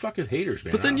 people are fucking haters,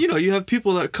 man. But then, you have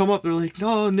people that come up, they're like,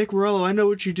 no, Nick Morello, I know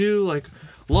what you do, like,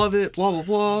 love it, blah, blah,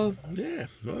 blah. Yeah.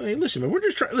 Well, hey, listen, man, we're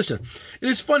just trying, listen,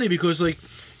 and it's funny because, like,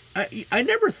 I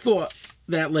never thought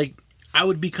that, like, I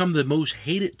would become the most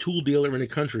hated tool dealer in the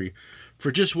country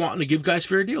for just wanting to give guys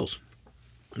fair deals,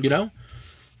 And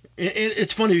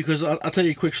it's funny because I'll tell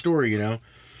you a quick story,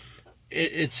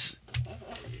 It's...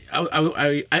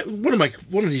 another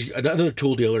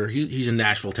tool dealer. He's in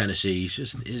Nashville, Tennessee.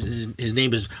 His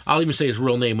name is, I'll even say his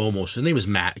real name almost. His name is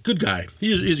Matt. Good guy.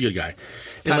 He's a good guy.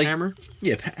 Pat Hammer.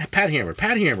 Yeah, Pat Hammer.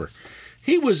 Pat Hammer.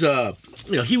 He was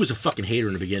he was a fucking hater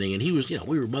in the beginning, and he was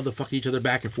we were motherfucking each other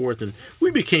back and forth, and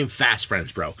we became fast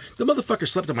friends, bro. The motherfucker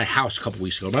slept at my house a couple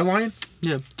weeks ago. Am I lying?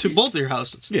 Yeah, to both of your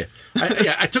houses. Yeah,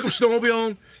 I took him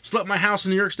snowmobiling. slept in my house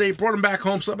in New York State, brought him back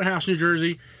home, slept in my house in New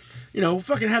Jersey. You know,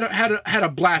 fucking had a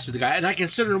blast with the guy, and I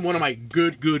consider him one of my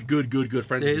good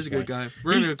friends. Yeah, he's a good guy.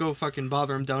 We're gonna go fucking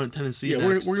bother him down in Tennessee. Yeah,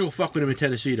 next. we're gonna go fuck with him in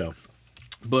Tennessee though.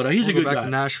 But he's a We'll good go back guy. to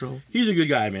Nashville. He's a good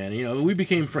guy, man. You know, we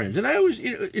became friends, and I always.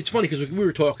 It's funny because we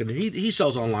were talking. He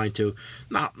sells online too,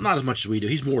 not as much as we do.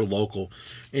 He's more local,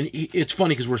 and it's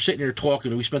funny because we're sitting here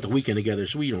talking, and we spent the weekend together.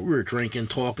 So we were drinking,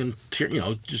 talking,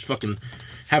 just fucking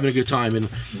having a good time. And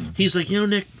he's like,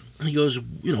 Nick. He goes,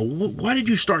 why did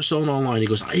you start selling online? He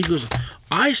goes,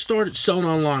 I started selling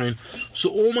online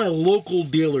so all my local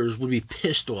dealers would be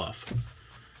pissed off.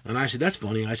 And I said, that's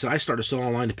funny. I said, I started selling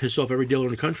online to piss off every dealer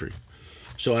in the country.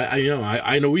 So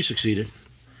I know we succeeded,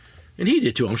 and he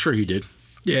did too. I'm sure he did.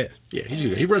 Yeah, he's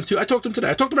good. He runs too. I talked to him today.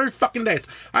 I talked to him every fucking day.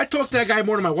 I talked to that guy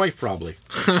more than my wife probably.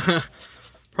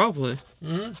 Probably.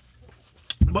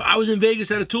 Mm-hmm. But I was in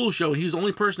Vegas at a tool show, and he was the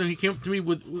only person who came up to me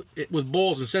with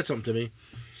balls and said something to me.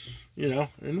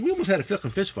 And we almost had a fucking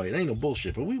fist fight. It ain't no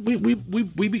bullshit, but we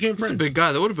became friends. He's a big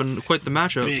guy. That would have been quite the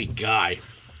matchup. Big guy.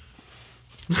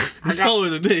 He's taller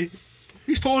than me.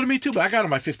 He's taller than me too, but I got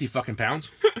him by 50 fucking pounds.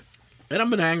 And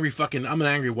I'm an angry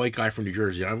white guy from New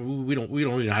Jersey. We don't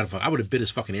even know how to fuck. I would have bit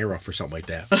his fucking ear off for something like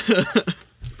that. But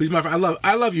he's my friend.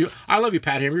 I love you,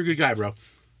 Pat Hammer. You're a good guy, bro.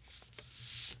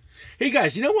 Hey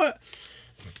guys, you know what?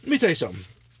 Let me tell you something.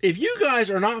 If you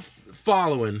guys are not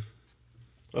following,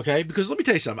 okay, because let me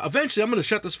tell you something. Eventually, I'm going to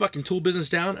shut this fucking tool business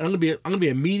down, and I'm going to be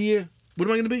a media. What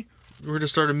am I going to be? We're going to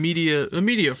start a media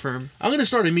firm. I'm going to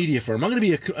start a media firm. I'm going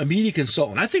to be a media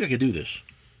consultant. I think I could do this.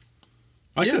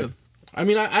 I could. I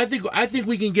mean, I think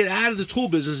we can get out of the tool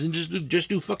business and just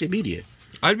do fucking media.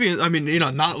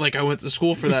 Not like I went to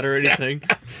school for that or anything.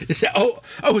 Is that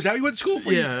what you went to school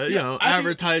for? Yeah,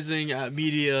 advertising,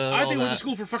 media. I think I went to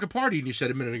school for fucking partying. You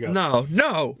said a minute ago.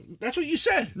 No. That's what you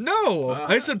said. No,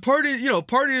 I said party.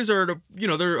 Parties are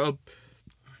they're a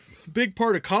big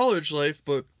part of college life,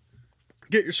 but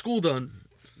get your school done.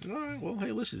 All right. Well,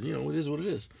 hey, listen. It is what it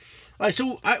is. All right.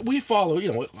 So we follow.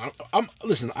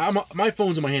 My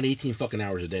phone's in my hand 18 fucking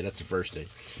hours a day. That's the first thing.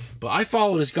 But I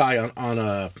follow this guy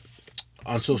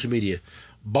on social media.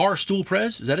 Barstool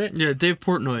Press, is that it? Yeah, Dave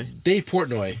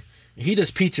Portnoy. He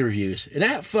does pizza reviews. And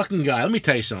that fucking guy, let me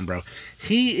tell you something, bro.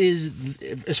 He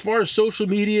is, as far as social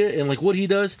media and like what he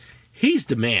does, he's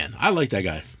the man. I like that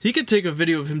guy. He could take a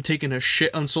video of him taking a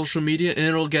shit on social media and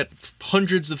it'll get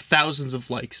hundreds of thousands of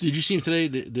likes. Did you see him today?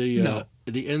 The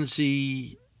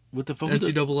NC, what the fuck?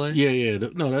 NCAA? Yeah.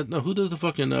 No, who does the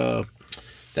fucking,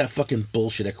 that fucking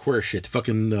bullshit, that queer shit,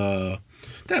 fucking,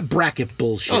 that bracket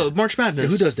bullshit. Oh, March Madness. Yeah,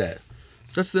 who does that?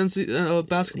 That's the NC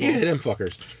basketball. Yeah, them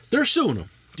fuckers. They're suing him.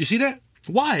 Do you see that?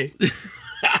 Why?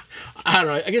 I don't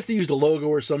know. I guess they used a logo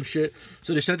or some shit.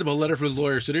 So they sent him a letter from his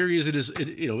lawyer. So there he is in his,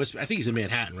 I think he's in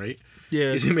Manhattan, right?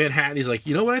 Yeah. He's in Manhattan. He's like,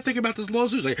 you know what I think about this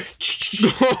lawsuit? He's like,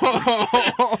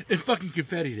 and fucking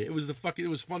confettied it. It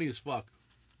was funny as fuck.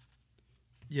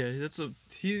 Yeah, he's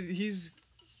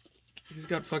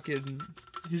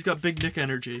got big dick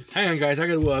energy. Hang on, guys. I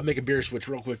got to make a beer switch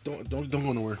real quick. Don't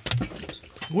go nowhere.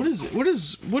 What is it? What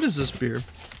is this beer?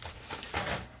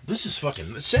 This is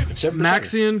fucking 7.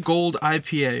 Maxian Gold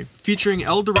IPA, featuring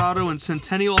El Dorado and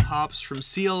Centennial hops from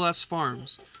CLS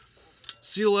Farms.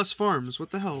 CLS Farms,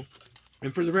 what the hell?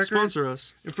 And for the record, sponsor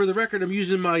us. And for the record, I'm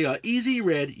using my Easy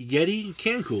Red Yeti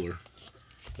can cooler.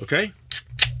 Okay.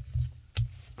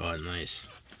 Oh, nice.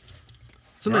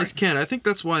 It's a nice can. I think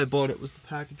that's why I bought it. Was the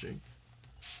packaging.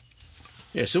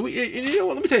 Yeah, so let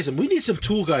me tell you something. We need some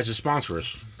tool guys to sponsor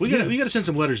us. We got to send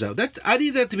some letters out. I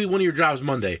need that to be one of your jobs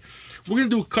Monday. We're gonna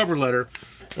do a cover letter,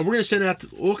 and we're gonna send out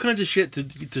all kinds of shit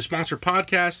to sponsor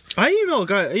podcasts. I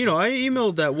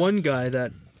emailed that one guy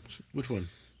that. Which one?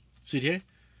 CTA?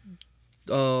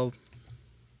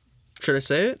 Should I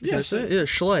say it? Yeah, say it. Yeah,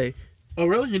 Schley. Oh,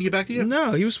 really? Did he get back to you?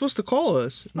 No, he was supposed to call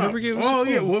us. Never gave us a call.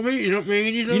 Yeah. Well, maybe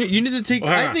you need to take.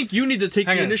 I think you need to take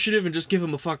the initiative and just give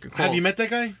him a fucking call. Have you met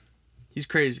that guy? He's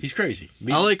crazy. He's crazy.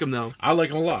 I like him though. I like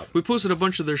him a lot. We posted a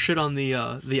bunch of their shit on the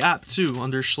app too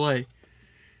under Schley.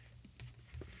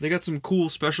 They got some cool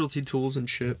specialty tools and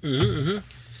shit. Mm-hmm.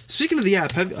 Speaking of the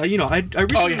app, I recently.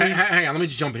 Oh, yeah, hang on. Let me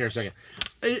just jump in here a second.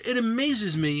 It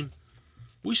amazes me.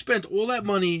 We spent all that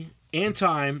money and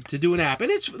time to do an app, and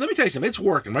let me tell you something. It's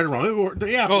working, right or wrong.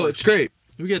 The app works. It's great.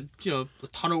 We get a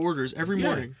ton of orders every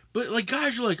morning. But like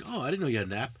guys are like, oh, I didn't know you had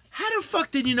an app. How the fuck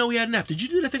did you know we had an app? Did you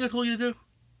do that thing I told you to do?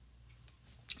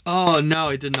 Oh no,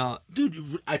 I did not.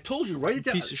 Dude, I told you, write it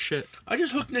down. Piece of shit. I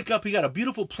just hooked Nick up. He got a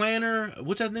beautiful planner.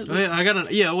 What's that name? I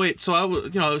got So I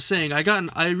was saying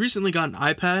I recently got an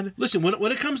iPad. Listen,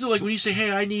 when it comes to like when you say,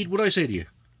 hey, I need, what do I say to you?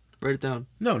 Write it down.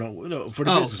 No, for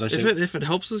the business. I said, if it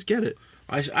helps us, get it.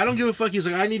 I don't give a fuck. He's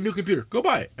like, I need a new computer. Go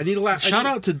buy it. I need a laptop. Shout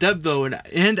out to Deb though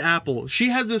and Apple. She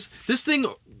had this thing.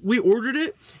 We ordered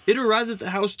it. It arrived at the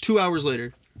house 2 hours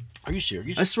later. Are you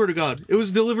serious? I swear to God, it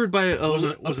was delivered by a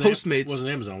Postmates. Wasn't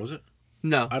Amazon, was it?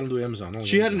 No, I don't do Amazon.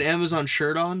 She had an Amazon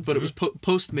shirt on, but it was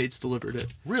Postmates delivered it.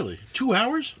 Really? 2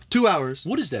 hours? 2 hours.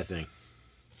 What is that thing?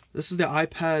 This is the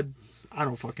iPad. I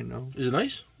don't fucking know. Is it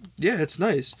nice? Yeah, it's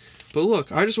nice. But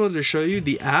look, I just wanted to show you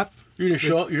the app. You're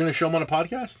gonna show them on a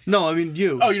podcast? No, I mean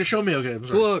you. Oh, you're gonna show me? Okay. I'm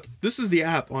sorry. Look, this is the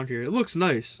app on here. It looks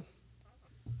nice.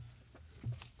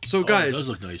 So guys, it does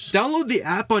look nice. Download the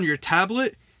app on your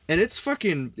tablet, and it's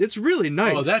really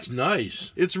nice. Oh, that's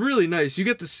nice. It's really nice. You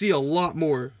get to see a lot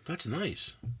more. That's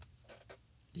nice.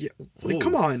 Yeah, like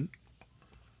come on.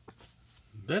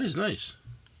 That is nice.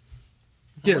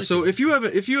 Yeah, so if you have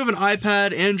an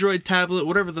iPad, Android tablet,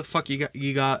 whatever the fuck you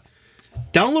got,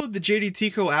 download the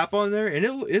JDTco app on there, and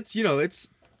it's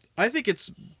I think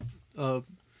it's.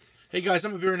 Hey guys,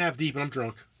 I'm a beer and a half deep, and I'm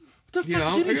drunk. What the fuck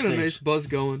is in I these got things? a nice buzz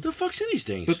going. What the fuck's in these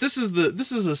things? But this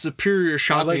is a superior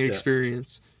shopping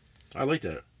experience. I like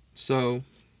that. So,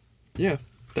 yeah,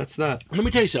 that's that. Let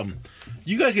me tell you something.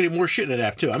 You guys get more shit in that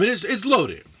app too. I mean, it's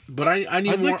loaded, but I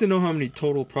need. I'd like to know how many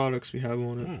total products we have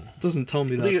on it. It doesn't tell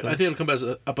me that. I think it'll come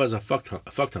up as a fuck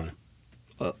ton.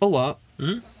 A lot.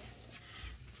 Mm-hmm.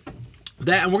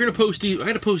 That, and we're gonna post these. I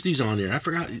got to post these on there. I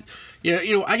forgot. Yeah,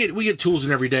 we get tools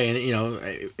in every day, and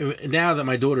now that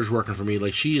my daughter's working for me,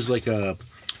 like she's like a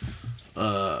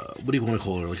what do you want to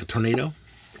call her? Like a tornado.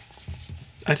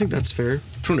 I think that's fair.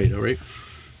 Tornado, right?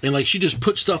 And like she just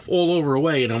puts stuff all over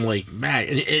away, and I'm like, man,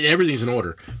 and everything's in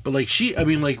order. But like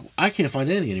I can't find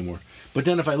anything anymore. But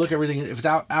then if I look at everything, if it's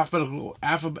alphabetical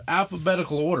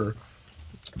order,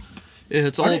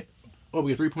 it's all. Oh,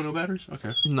 we have 3.0 batteries.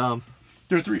 Okay. No.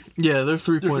 They're 3. Yeah, they're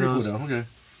 3.0s. They're 3.0. Okay.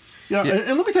 Yeah, yeah.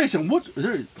 And let me tell you something. Are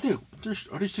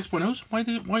these 6.0s? Why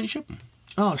didn't you ship them?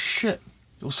 Oh shit!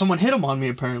 Well, someone hit them on me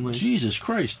apparently. Jesus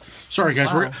Christ! Sorry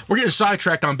guys, we're getting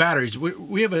sidetracked on batteries.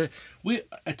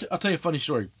 I'll tell you a funny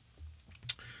story.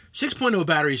 6.0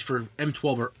 batteries for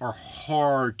M12 are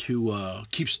hard to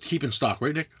keep in stock,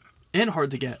 right, Nick? And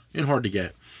hard to get.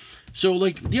 So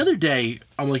like the other day,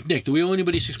 I'm like, Nick, do we owe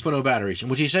anybody 6.0 batteries? And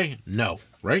what did he say? No,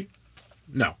 right?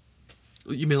 No.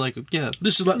 You mean like, yeah.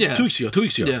 This is 2 weeks ago. 2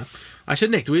 weeks ago. Yeah. I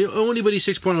said, Nick, do we owe anybody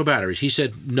 6.0 batteries? He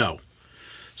said, no.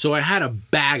 So I had a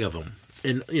bag of them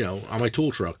on my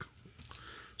tool truck.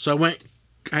 So I went,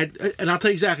 and I'll tell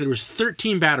you exactly, there was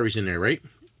 13 batteries in there, right?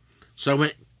 So I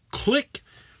went, click,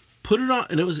 put it on,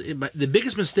 and the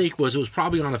biggest mistake was it was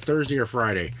probably on a Thursday or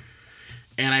Friday.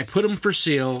 And I put them for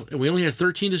sale, and we only had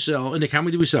 13 to sell. And Nick, how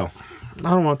many did we sell?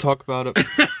 I don't want to talk about it.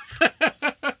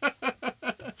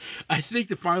 I think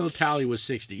the final tally was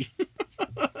 60.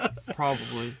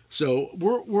 Probably. So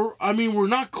we're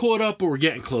not caught up, but we're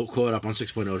getting caught up on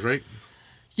 6.0s, right?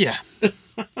 Yeah.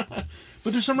 But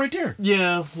there's some right there.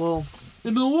 Yeah, well,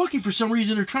 in Milwaukee, for some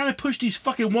reason, they're trying to push these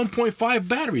fucking 1.5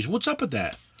 batteries. What's up with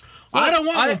that? Well, I don't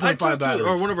want 1.5 I talked batteries.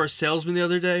 to one of our salesmen the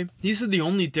other day. He said the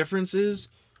only difference is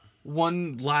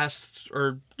one lasts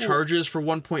or charges for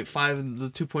 1.5 and the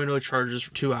 2.0 charges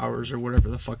for 2 hours or whatever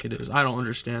the fuck it is. I don't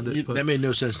understand it. That made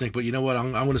no sense, Nick, but you know what?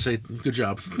 I'm going to say good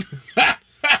job.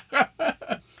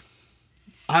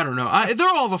 I don't know. They're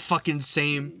all the fucking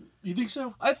same. You think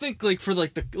so? I think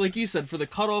like you said, for the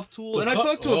cutoff tool, and I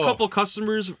talked to a couple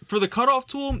customers for the cutoff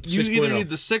tool. You either need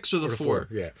the 6 or the 4.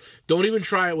 Yeah. Don't even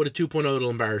try it with a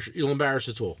 2.0. You'll embarrass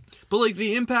the tool. But like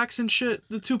the impacts and shit,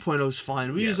 the 2.0 is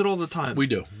fine. We use it all the time. We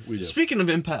do. Speaking of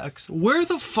impacts, where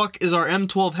the fuck is our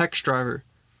M12 hex driver?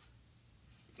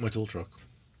 My tool truck.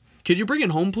 Could you bring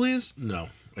it home, please? No.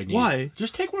 Why? It.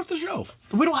 Just take one off the shelf.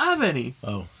 We don't have any.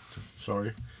 Oh,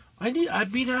 sorry. I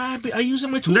use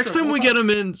them my tool. Next time we get them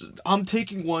in, I'm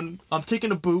taking one. I'm taking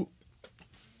a boot.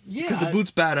 Yeah, because the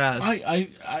boot's badass.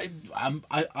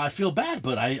 I feel bad,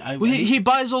 but he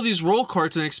buys all these roll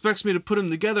carts and expects me to put them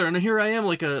together, and here I am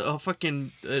like a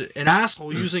fucking an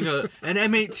asshole using an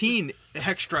M18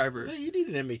 hex driver. Yeah, you need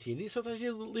an M18. Sometimes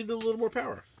you need a little more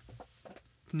power.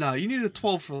 No, you need a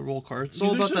 12 for the roll cart. It's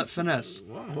all about that finesse.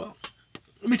 Well,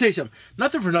 let me tell you something.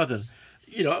 Nothing for nothing.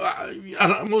 You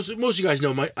know, most of you guys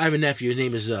know I have a nephew. His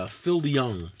name is Phil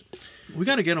DeYoung. We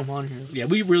got to get him on here. Yeah,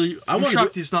 we really. I'm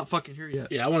shocked he's not fucking here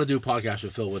yet. Yeah, I want to do a podcast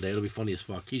with Phil one day. It'll be funny as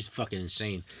fuck. He's fucking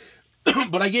insane.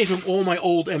 But I gave him all my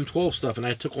old M12 stuff, and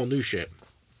I took all new shit.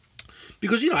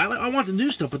 Because, I want the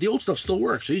new stuff, but the old stuff still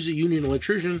works. So he's a union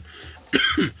electrician,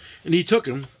 and he took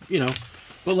them,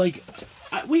 But,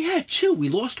 we had 2. We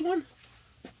lost one.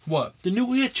 What?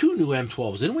 We had 2 new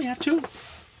M12s. Didn't we have 2?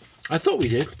 I thought we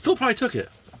did. Phil probably took it.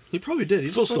 He probably did.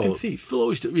 He's Phil a fucking stole it. thief. Phil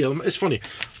always, it's funny.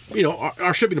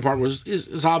 Our shipping department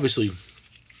is obviously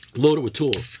loaded with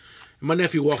tools. And my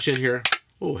nephew walks in here.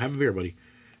 Oh, have a beer, buddy.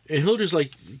 And he'll just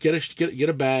like get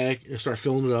a bag and start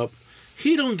filling it up.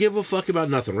 He don't give a fuck about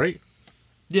nothing, right?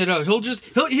 Yeah, no,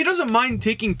 he doesn't mind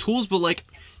taking tools, but like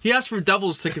he asked for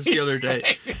Devil's tickets the other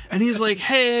day, and he's like,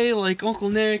 hey, like Uncle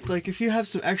Nick, like if you have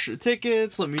some extra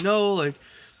tickets, let me know. Like,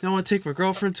 I want to take my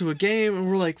girlfriend to a game, and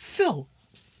we're like, Phil,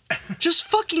 just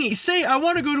fucking say I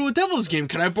want to go to a Devils game.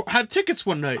 Can I have tickets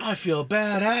one night? I feel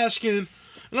bad asking.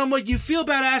 And I'm like, you feel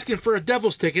bad asking for a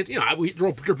Devils ticket?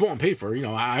 They're bought and paid for.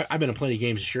 I've been in plenty of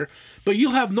games this year. But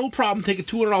you'll have no problem taking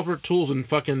 $200 for tools and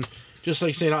fucking just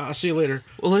like saying, I'll see you later.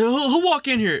 Well, he'll walk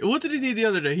in here. What did he need the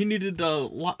other day? He needed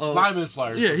lineman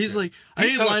pliers. Yeah, he's like, I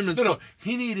need lineman. No,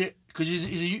 he needed, because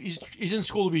he's in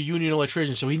school to be a union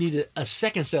electrician, so he needed a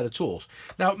second set of tools.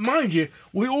 Now, mind you,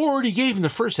 we already gave him the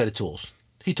first set of tools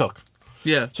he took.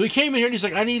 Yeah. So he came in here and he's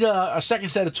like, I need a second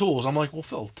set of tools. I'm like, well,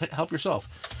 Phil, help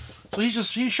yourself. So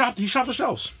he shopped the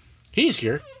shelves. He ain't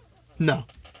scared. No.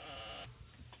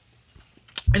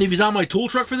 And if he's on my tool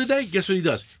truck for the day, guess what he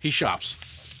does? He shops.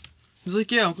 He's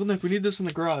like, yeah, Uncle Nick, we need this in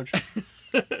the garage.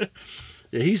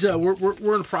 Yeah, he's we're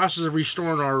in the process of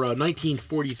restoring our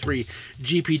 1943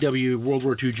 GPW World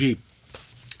War II Jeep.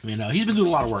 He's been doing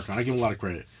a lot of work on it. I give him a lot of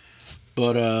credit.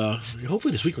 But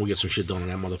hopefully this week we'll get some shit done on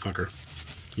that motherfucker.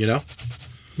 Yeah,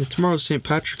 tomorrow's St.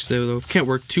 Patrick's Day, though. Can't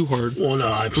work too hard. Well,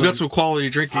 no, we got some quality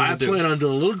drinking to do. I plan on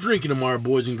doing a little drinking tomorrow,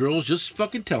 boys and girls. Just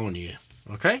fucking telling you.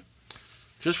 Okay?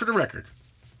 Just for the record.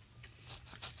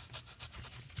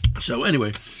 So,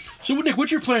 anyway. So, Nick,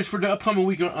 what's your plans for the upcoming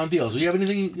week on deals? Do you have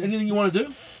anything you want to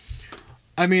do?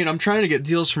 I mean, I'm trying to get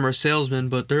deals from our salesmen,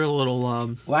 but they're a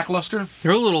little... lackluster?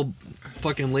 They're a little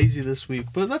fucking lazy this week,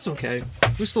 but that's okay.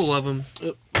 We still love them.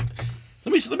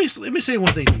 Let me say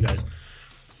one thing to you guys.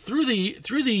 Through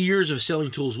the years of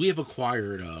selling tools, we have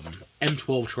acquired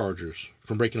M12 chargers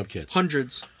from Breaking Up Kits.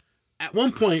 Hundreds. At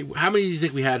one point, how many do you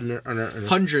think we had in our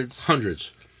Hundreds.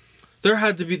 Hundreds. There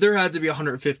had to be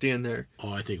 150 in there.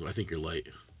 Oh, I think you're late.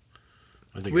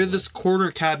 We have this corner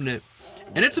cabinet,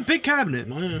 and it's a big cabinet.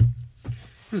 Oh, yeah.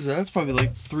 What is that? That's probably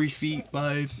like 3 feet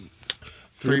by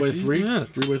 3 by 3. Yeah,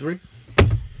 3 by 3.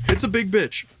 It's a big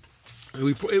bitch.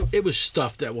 It was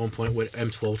stuffed at one point with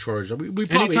M12 chargers. We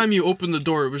probably, anytime you open the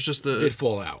door, it was just it'd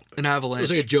fall out. An avalanche. It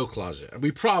was like a joke closet.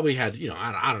 We probably had,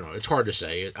 I don't know. It's hard to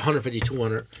say. 150,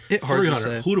 200, it's hard 300. to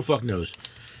say. Who the fuck knows?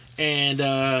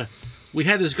 And we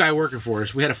had this guy working for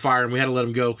us. We had to fire him. We had to let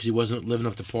him go because he wasn't living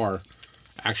up to par.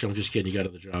 Actually, I'm just kidding. He got out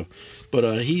of the job.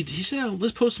 But he said,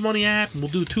 let's post some on the app and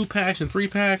we'll do 2-packs and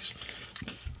 3-packs.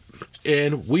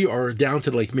 And we are down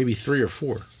to like maybe 3 or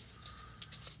 4.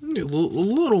 A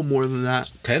little more than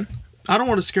that. 10? I don't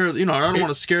want to scare want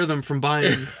to scare them from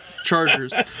buying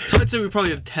chargers. So I'd say we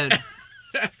probably have 10.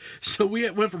 So we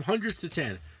went from hundreds to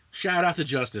 10. Shout out to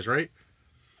Justice, right?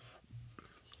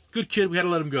 Good kid. We had to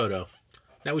let him go though.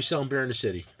 Now we sell him beer in the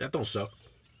city. That don't suck.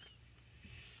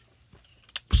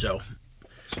 So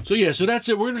yeah. So that's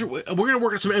it. We're gonna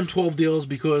work on some M12 deals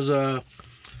because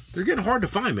they're getting hard to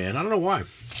find, man. I don't know why.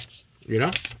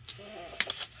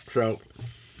 So.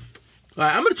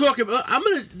 I'm going to talk about.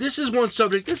 This is one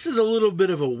subject. This is a little bit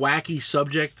of a wacky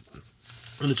subject,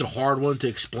 and it's a hard one to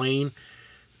explain.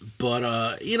 But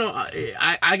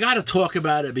I got to talk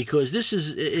about it because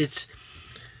it's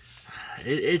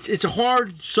a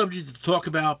hard subject to talk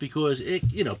about because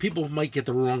people might get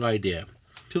the wrong idea.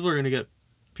 We're gonna get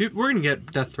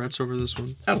death threats over this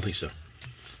one. I don't think so.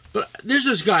 But there's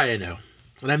this guy I know,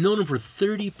 and I've known him for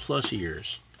 30 plus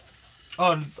years.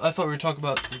 Oh, I thought we were talking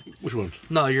about... Which one?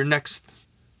 No, your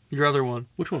other one.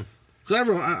 Which one?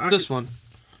 Because this one.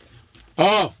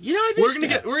 Oh, we're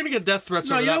gonna get death threats.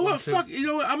 No, over that one fuck.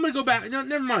 I'm gonna go back. No,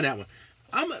 never mind that one.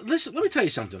 Listen. Let me tell you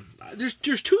something. There's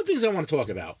 2 things I want to talk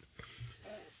about.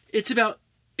 It's about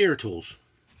air tools.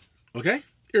 Okay,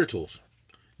 air tools,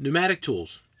 pneumatic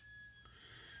tools.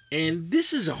 And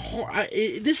this is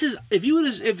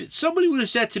if somebody would have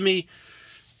said to me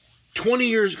 20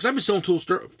 years, because I've been selling tools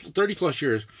 30 plus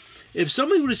years, if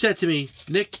somebody would have said to me,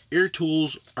 Nick, air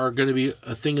tools are going to be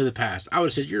a thing of the past, I would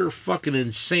have said, you're fucking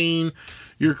insane,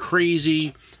 you're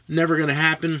crazy, never going to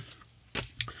happen.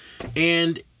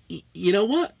 And you know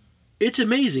what? It's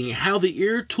amazing how the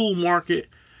air tool market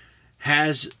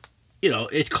has,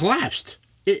 it collapsed.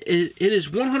 It is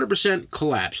 100%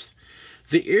 collapsed.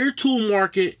 The air tool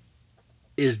market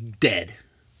is dead.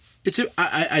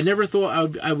 I never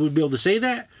thought I would be able to say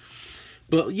that.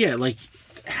 But yeah, like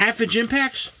half-inch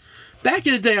impacts. Back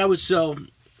in the day, I would sell.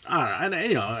 I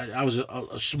don't know. I was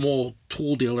a small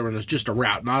tool dealer, and it was just a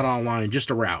route, not online, just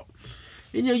a route.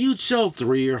 And, you'd sell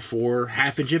 3 or 4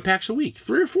 half-inch impacts a week.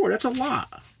 3 or 4, that's a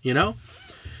lot,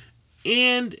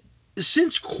 And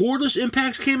since cordless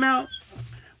impacts came out,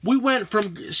 we went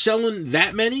from selling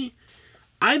that many.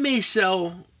 I may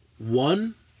sell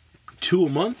 1, 2 a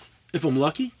month if I'm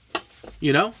lucky,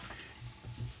 The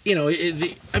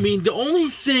only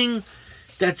thing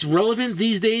that's relevant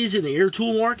these days in the air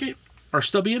tool market are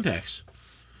stubby impacts.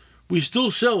 We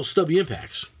still sell stubby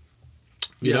impacts.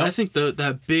 I think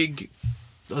that big,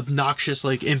 obnoxious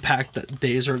impact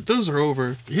those are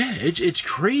over. Yeah, it's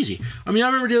crazy. I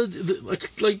remember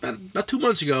about 2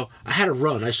 months ago, I had a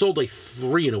run. I sold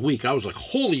 3 in a week. I was like,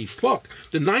 holy fuck,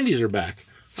 the 90s are back.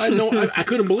 I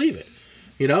couldn't believe it.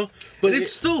 But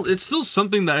it's still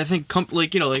something that I think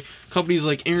companies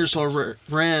like Ingersoll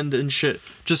Rand and shit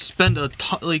just spend a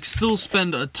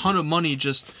ton of money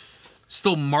just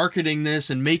still marketing this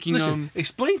and making them.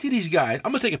 Explain to these guys.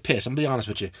 I'm gonna take a piss. I'm gonna be honest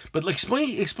with you, but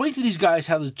explain to these guys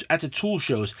how at the tool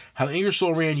shows how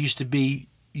Ingersoll Rand used to be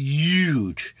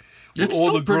huge. It's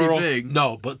still pretty big.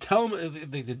 No, but tell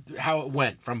them how it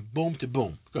went from boom to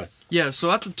boom. Good. Yeah, so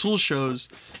at the tool shows,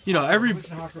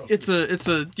 it's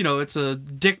a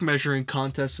dick measuring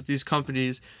contest with these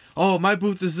companies. Oh, my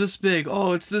booth is this big.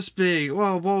 Oh, it's this big.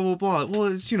 Well, blah blah blah. Well,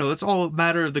 it's all a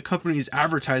matter of the company's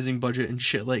advertising budget and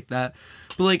shit like that.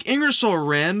 But Ingersoll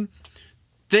Rand,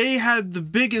 they had the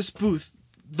biggest booth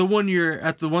the one year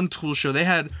at the one tool show. They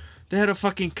had a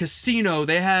fucking casino.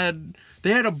 They had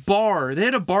a bar. They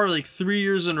had a bar 3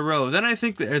 years in a row. Then I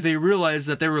think that they realized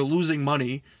that they were losing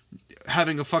money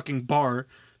having a fucking bar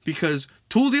because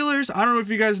tool dealers, I don't know if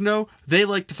you guys know, they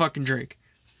like to fucking drink.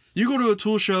 You go to a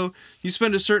tool show, you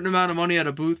spend a certain amount of money at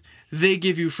a booth, they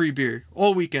give you free beer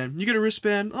all weekend. You get a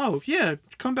wristband. Oh yeah,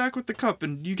 come back with the cup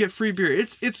and you get free beer.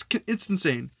 It's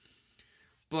insane.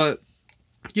 But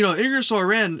Ingersoll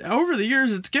Rand over the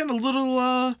years, it's getting a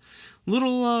little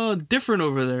different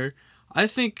over there. I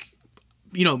think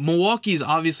Milwaukee's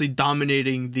obviously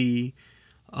dominating the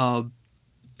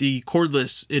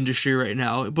cordless industry right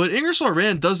now, but Ingersoll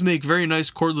Rand does make very nice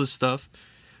cordless stuff.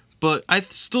 But I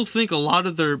still think a lot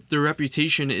of their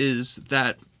reputation is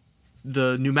that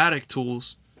the pneumatic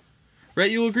tools. Right?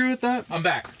 You'll agree with that? I'm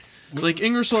back.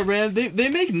 Ingersoll Rand, they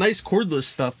make nice cordless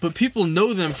stuff, but people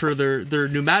know them for their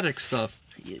pneumatic stuff.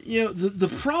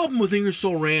 The problem with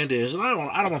Ingersoll Rand is, and I don't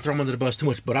want to throw them under the bus too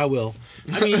much, but I will.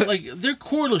 Their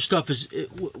cordless stuff is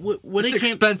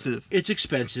expensive. It's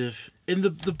expensive, and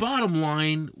the bottom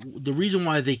line, the reason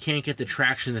why they can't get the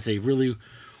traction that they really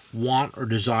want or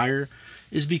desire,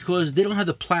 is because they don't have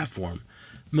the platform.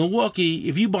 Milwaukee,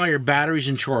 if you buy your batteries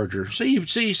and charger, say you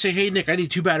say, hey Nick, I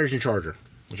need 2 batteries and charger.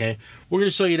 Okay, we're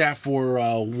gonna sell you that for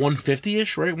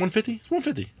 $150-ish, right? $150? It's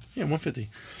 $150. Yeah, $150.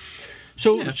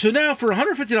 So now for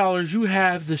 $150, you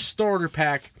have the starter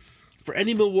pack for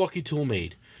any Milwaukee tool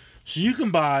made. So you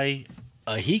can buy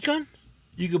a heat gun,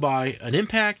 you could buy an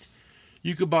impact,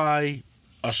 you could buy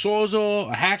a sawzall,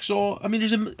 a hacksaw.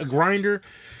 There's a grinder.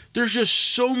 There's just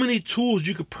so many tools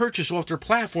you could purchase off their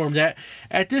platform that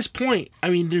at this point,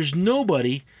 there's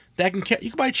nobody that can. You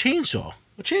can buy a chainsaw.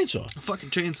 A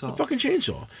fucking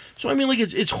chainsaw. So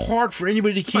it's hard for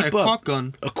anybody to keep up.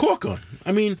 A caulk gun.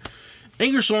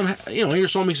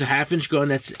 Ingersoll makes a half-inch gun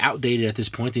that's outdated at this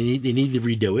point. They need to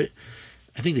redo it.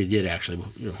 I think they did actually.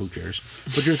 Who cares?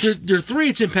 But their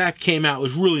 3/8 impact came out,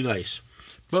 was really nice.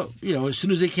 But as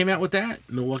soon as they came out with that,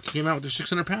 Milwaukee came out with their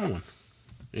 600-pound one.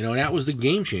 That was the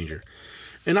game changer.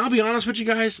 And I'll be honest with you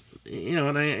guys, fuck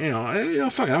it,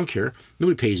 I don't care.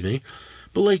 Nobody pays me.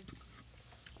 But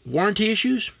warranty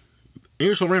issues,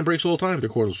 Ingersoll Rand breaks all the time. Their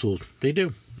cordless tools, they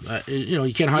do.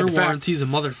 You can't hide the fact. Their warranty's a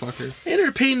motherfucker. And they're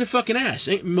a pain in the fucking ass.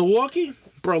 Milwaukee,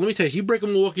 bro. Let me tell you break a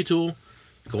Milwaukee tool,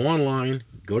 go online,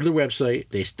 go to their website.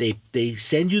 They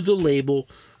send you the label,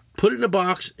 put it in a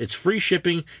box. It's free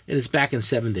shipping, and it's back in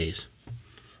 7 days.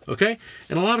 Okay?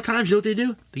 And a lot of times, you know what they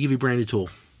do? They give you a brand new tool.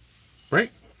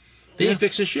 Right? They ain't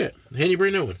fix this shit. They hand you a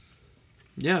brand new one.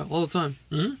 Yeah, all the time.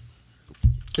 Mm-hmm.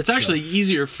 It's actually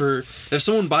easier if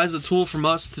someone buys a tool from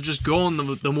us to just go on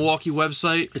the Milwaukee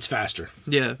website. It's faster.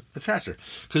 Yeah. It's faster.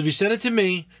 Because if you send it to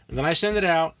me, and then I send it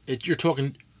out, you're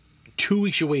talking 2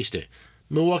 weeks you waste it.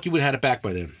 Milwaukee would have had it back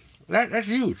by then. That's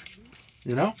huge.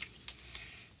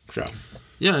 So.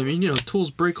 Yeah,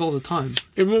 tools break all the time.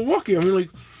 In Milwaukee,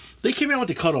 they came out with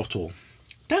the cutoff tool.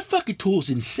 That fucking tool is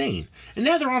insane. And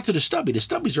now they're onto the stubby. The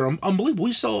stubbies are unbelievable.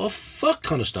 We sell a fuck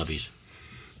ton of stubbies.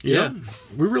 You know?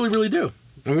 We really, really do.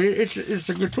 It's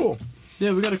a good tool.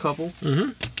 Yeah, we got a couple.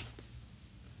 Mm-hmm.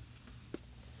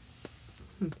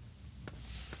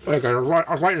 Okay, I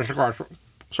was lighting a cigar.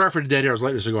 Sorry for the dead air. I was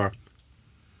lighting a cigar.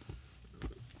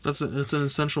 It's an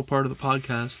essential part of the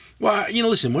podcast. Well,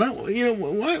 listen, when I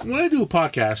do a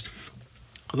podcast,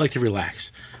 I like to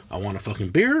relax. I want a fucking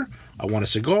beer, I want a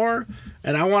cigar,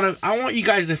 and I want you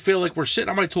guys to feel like we're sitting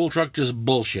on my tool truck just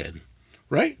bullshitting.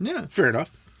 Right? Yeah. Fair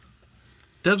enough.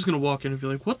 Deb's gonna walk in and be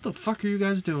like, "What the fuck are you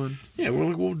guys doing?" Yeah,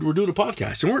 we're doing a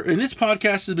podcast, and this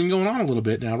podcast has been going on a little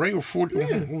bit now, right?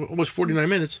 We're almost 49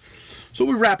 minutes, so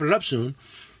we're wrapping it up soon.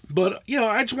 But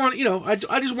I just want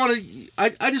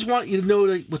I just want you to know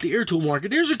that with the air tool market,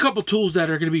 there's a couple tools that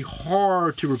are going to be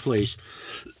hard to replace,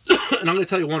 and I'm going to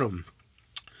tell you one of them.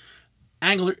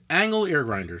 Angle air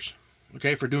grinders,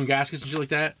 okay, for doing gaskets and shit like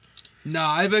that.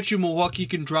 Nah, I bet you Milwaukee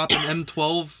can drop an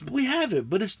M12. We have it,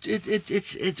 but it's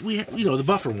the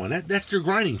buffer one. That's their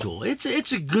grinding tool. It's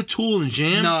a good tool in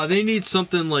jam. Nah, they need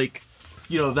something like,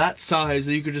 that size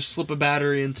that you could just slip a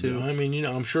battery into. I mean,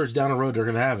 I'm sure it's down the road they're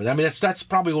gonna have it. I mean, that's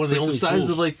probably one of the only the size tools.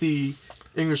 of like the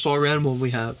Ingersoll Rand one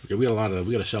we have. Yeah, we got a lot of them.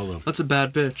 We gotta sell them. That's a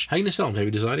bad bitch. How you gonna sell them? Have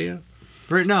you decided yet?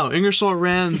 Right now, Ingersoll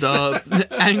Rand right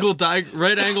angle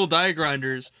die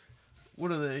grinders.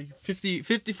 What are they?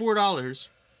 $54.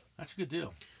 That's a good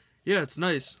deal. Yeah, it's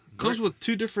nice. Comes with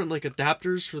two different like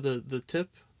adapters for the tip.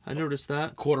 I noticed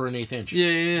that. 1/4 and 1/8 inch.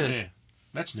 Yeah.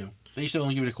 That's new. They used to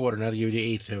only give it a 1/4, now they give it an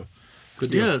 1/8 too.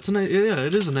 Good deal. Yeah, it's a nice. Yeah,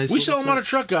 it is a nice. We sell them on a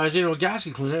truck, guys. A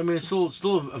gasket cleaner. I mean, it's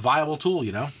still a viable tool,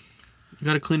 You got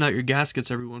to clean out your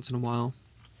gaskets every once in a while.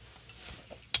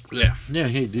 Yeah. Yeah.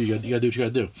 Hey, dude, you gotta do what you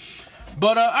gotta do.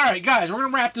 But all right, guys, we're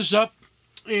gonna wrap this up,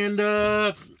 and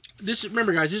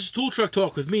remember, guys, this is Tool Truck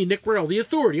Talk with me, Nick Burrell, the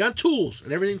authority on tools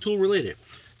and everything tool related.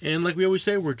 And like we always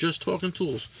say, we're just talking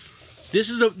tools. This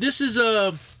is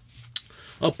a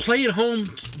play at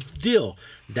home deal.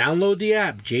 Download the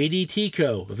app, JDT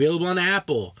Co. Available on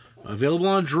Apple, available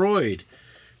on Droid.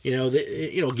 Get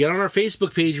on our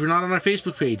Facebook page if you're not on our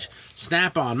Facebook page.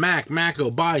 Snap-on, Mac,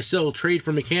 Maco, buy, sell, trade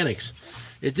for mechanics.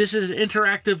 This is an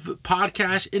interactive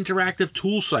podcast, interactive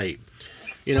tool site.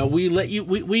 We let you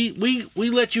we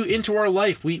let you into our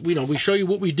life. We show you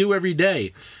what we do every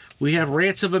day. We have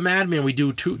Rants of a Madman. We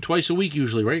do twice a week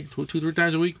usually, right? 2-3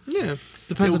 times a week. Yeah,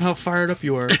 depends on how fired up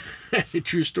you are.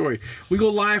 True story. We go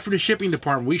live from the shipping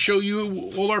department. We show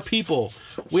you all our people.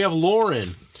 We have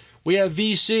Lauren. We have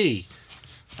VC.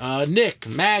 Nick,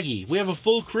 Maggie. We have a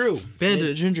full crew.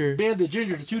 Bandit, Ginger,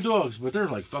 the 2 dogs, but they're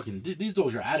like fucking. These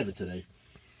dogs are out of it today.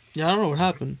 Yeah, I don't know what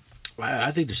happened.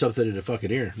 I think there's something in the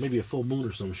fucking air. Maybe a full moon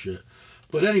or some shit.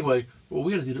 But anyway,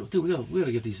 we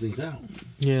gotta get these things out.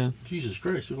 Yeah. Jesus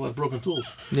Christ, we have a lot of broken tools.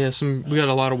 Yeah, we got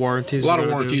a lot of warranties. A lot of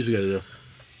warranties we gotta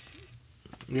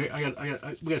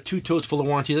do. We got 2 totes full of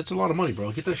warranties. That's a lot of money,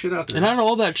 bro. Get that shit out there. And out of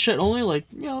all that shit, only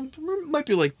might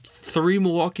be like 3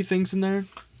 Milwaukee things in there.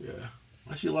 Yeah,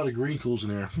 I see a lot of green tools in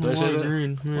there. A lot of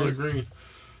green. Yeah. A lot of green.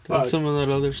 Some of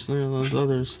that other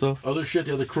stuff. Other shit,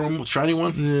 the other chrome shiny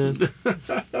one. Yeah.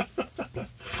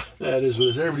 That is what it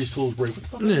is. Everybody's tools break. What the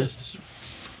fuck is this?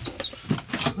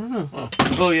 I don't know.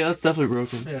 Oh yeah, that's definitely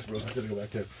broken. Yeah, it's broken. I gotta go back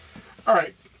there. All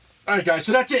right, guys.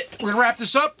 So that's it. We're gonna wrap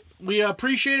this up. We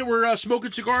appreciate it. We're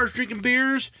smoking cigars, drinking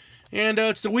beers, and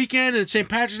it's the weekend and it's St.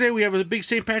 Patrick's Day. We have a big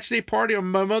St. Patrick's Day party at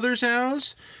my mother's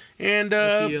house, and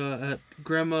at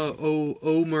Grandma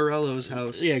O Morello's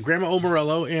house. Yeah, Grandma O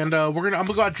Morello, and I'm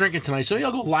gonna go out drinking tonight. So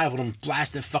I'll go live with them,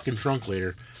 blast that fucking trunk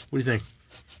later. What do you think?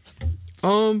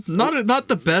 Not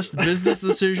the best business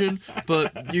decision,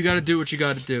 but you got to do what you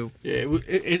got to do. Yeah,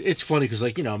 it's funny because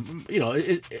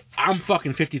I'm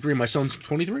fucking 53. My son's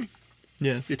 23.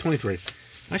 Yeah, you're 23.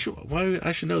 I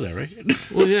should know that, right?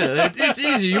 Well, yeah, it's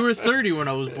easy. You were 30 when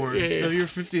I was born. Yeah. So you're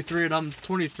 53 and I'm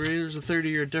 23. There's a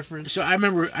 30-year difference. So I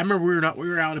remember we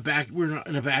were out in the back. We were not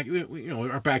in the back.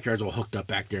 Our backyard's all hooked up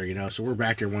back there, So we're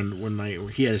back there one night.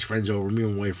 He had his friends over. Me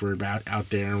and my wife were out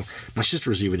there. My sister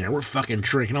was even there. We're fucking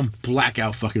drinking. I'm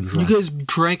blackout fucking drunk. You guys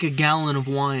drank a gallon of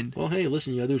wine. Well, hey,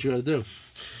 listen, you gotta do what you gotta do.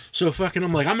 So fucking,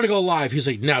 I'm like, I'm gonna go live. He's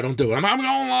like, no, don't do it. I'm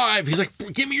going live. He's like,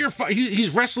 give me your phone.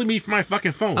 He's wrestling me for my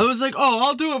fucking phone. I was like, oh,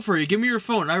 I'll do it for you. Give me your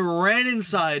phone. I ran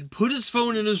inside, put his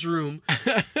phone in his room,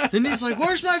 and he's like,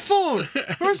 where's my phone?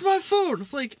 Where's my phone? I'm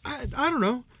like, I don't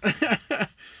know.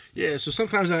 Yeah. So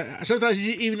sometimes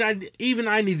even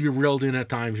I need to be reeled in at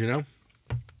times, So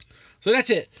that's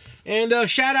it. And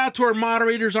shout out to our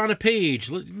moderators on the page.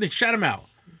 Shout them out.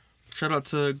 Shout out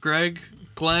to Greg,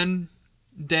 Glenn,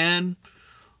 Dan.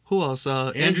 Who else?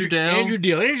 Andrew Dale. Andrew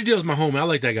Dale's my homie. I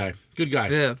like that guy. Good guy.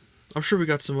 Yeah. I'm sure we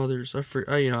got some others. I think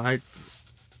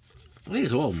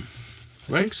it's all of them.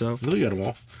 Right? I think so. We got them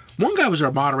all. One guy was our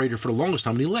moderator for the longest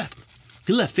time, and he left.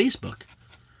 He left Facebook.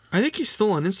 I think he's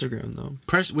still on Instagram, though.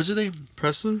 What's his name?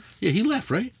 Preston? Yeah, he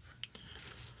left, right?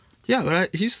 Yeah,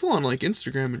 but he's still on,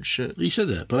 Instagram and shit. You said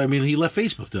that, but he left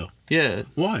Facebook, though. Yeah.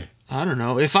 Why? I don't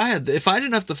know. If I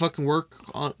didn't have to fucking use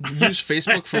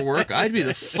Facebook for work, I'd be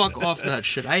the fuck off that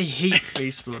shit. I hate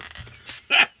Facebook.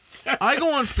 I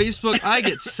go on Facebook, I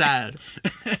get sad.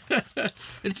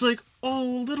 It's like,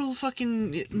 oh,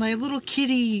 my little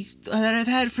kitty that I've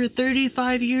had for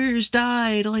 35 years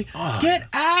died. Like, get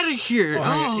out of here.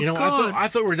 Oh, you know, God. I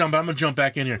thought we were done, but I'm gonna jump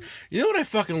back in here. You know what I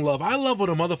fucking love? I love when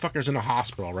a motherfucker's in a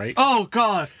hospital, right? Oh,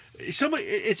 God. Somebody,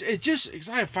 it's just, cause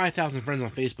I have 5,000 friends on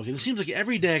Facebook, and it seems like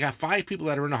every day I got 5 people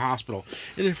that are in the hospital,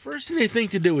 and the first thing they think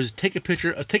to do is take a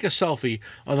picture, take a selfie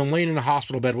of them laying in a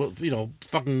hospital bed with,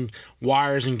 fucking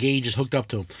wires and gauges hooked up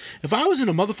to them. If I was in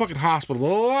a motherfucking hospital, the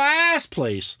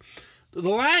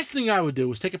last thing I would do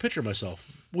was take a picture of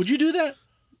myself. Would you do that?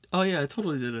 Oh, yeah, I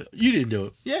totally did it. You didn't do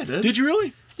it. Yeah, I did. Did you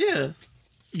really? Yeah.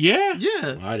 Yeah?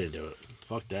 Yeah. I didn't do it.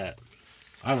 Fuck that.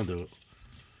 I don't do it.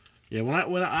 Yeah,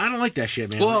 when I don't like that shit,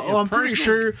 man. Well, I'm pretty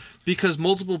sure because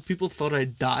multiple people thought I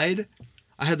died,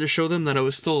 I had to show them that I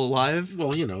was still alive.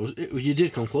 Well, you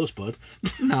did come close, bud.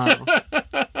 No.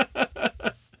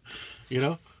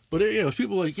 But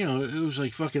people like, it was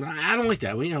like fucking. I don't like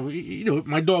that.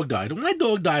 My dog died. When my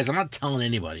dog dies, I'm not telling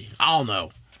anybody. I'll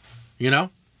know.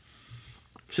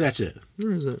 So that's it.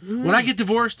 Where is it? When I get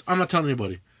divorced, I'm not telling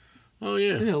anybody. Oh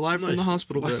yeah. Yeah, live from the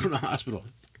hospital bed. Live from the hospital.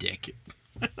 Dick.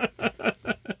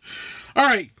 All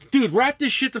right, dude, wrap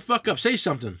this shit the fuck up. Say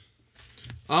something.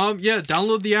 Yeah,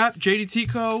 download the app, JDT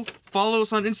Co. Follow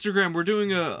us on Instagram. We're doing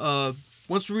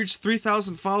once we reach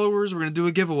 3,000 followers, we're gonna do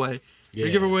a giveaway. Yeah.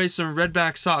 We give away some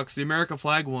redback socks, the American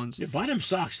flag ones. Yeah, buy them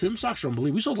socks. Them socks are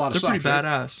unbelievable. We sold a lot of They're socks. pretty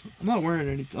badass. I'm not wearing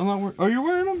any. Are you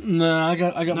wearing them? No, I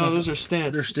got. No, those are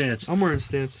stance. They're stance. I'm wearing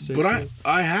stance today. But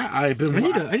I've been.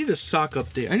 I need a sock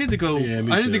update. I need to go. Yeah,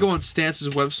 me I need too. to go on Stance's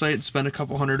website and spend a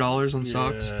couple $100s on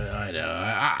socks. I know.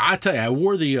 I tell you, I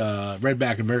wore the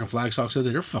redback American flag socks today.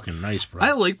 They're fucking nice, bro.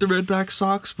 I like the redback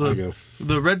socks, but I go.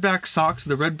 the redback socks,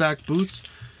 the redback boots,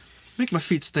 make my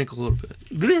feet stink a little bit.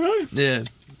 Did they really? Yeah.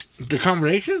 The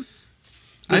combination?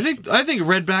 I think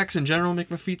redbacks in general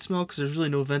make my feet smell because there's really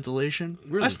no ventilation.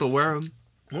 Really? I still wear them.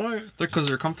 Why? Because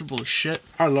they're comfortable as shit.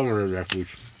 I love redback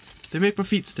boots. They make my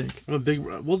feet stink. I'm a big.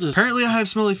 Apparently, I have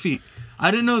smelly feet.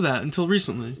 I didn't know that until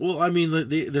recently. Well, I mean,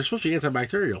 they're supposed to be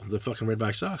antibacterial. The fucking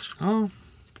redback socks. Oh.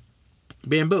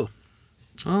 Bamboo.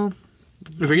 Oh.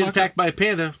 If you get attacked by a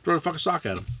panda, throw the fucking sock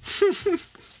at him.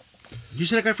 You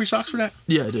send that guy free socks for that?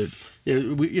 Yeah, I did.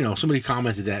 Yeah, somebody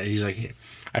commented that. He's like, hey,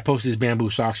 I posted his bamboo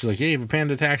socks. He's like, hey, if a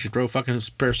panda attacks you, throw a fucking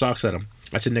pair of socks at him.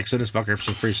 I said, Nick, send this fucker for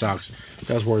some free socks.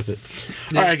 That was worth it.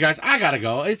 Yeah. All right, guys, I gotta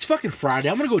go. It's fucking Friday.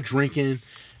 I'm gonna go drinking.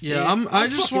 Yeah, I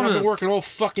just want to. I've been working all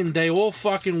fucking day, all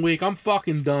fucking week. I'm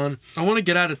fucking done. I want to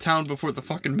get out of town before the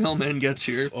fucking mailman gets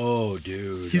here. Oh,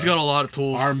 dude. He's got a lot of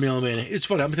tools. Our mailman. It's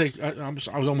funny. I'm gonna tell you,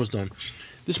 I was almost done.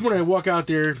 This morning I walk out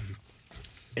there.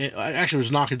 And I actually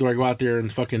was knocking the door. I go out there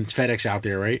and fucking FedEx out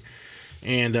there, right?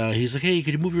 And he's like, hey,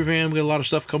 could you move your van? We got a lot of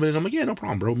stuff coming in. I'm like, yeah, no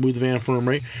problem, bro. Move the van for him,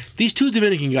 right? These 2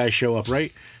 Dominican guys show up,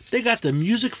 right? They got the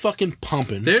music fucking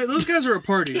pumping. Those guys are a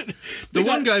party. The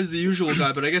one guy's the usual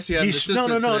guy, but I guess he had an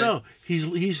assistant No.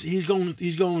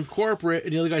 He's going corporate,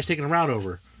 and the other guy's taking a route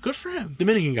over. Good for him.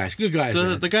 Dominican guys, good guys.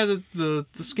 The guy the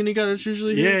skinny guy that's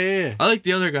usually here. Yeah. I like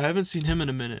the other guy. I haven't seen him in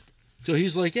a minute. So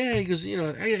he's like, yeah, he goes,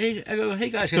 hey, I go,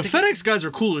 hey guys. The FedEx guys are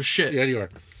cool as shit. Yeah, they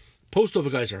are. Post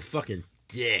office guys are fucking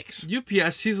dicks.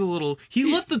 UPS, he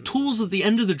left the tools at the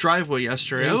end of the driveway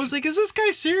yesterday. I was like, is this guy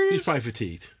serious? He's probably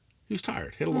fatigued. He was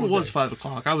tired. He had a long It was day. 5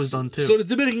 o'clock. I was done too. So the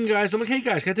Dominican guys, I'm like, hey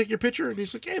guys, can I take your picture? And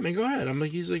he's like, yeah, man, go ahead. I'm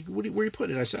like, he's like, where are you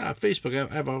putting it? I said, Facebook.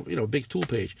 I have a big tool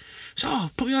page.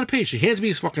 So put me on a page. He hands me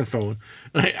his fucking phone,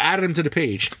 and I added him to the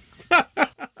page.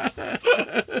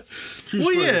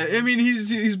 Well, yeah, I mean,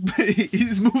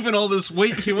 he's moving all this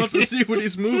weight. He wants to see what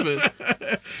he's moving.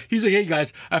 He's like, hey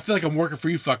guys, I feel like I'm working for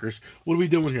you fuckers. What are we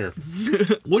doing here?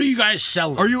 What are you guys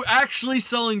selling? Are you actually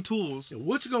selling tools?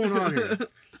 What's going on here?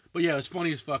 But yeah, it's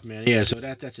funny as fuck, man. Yeah, so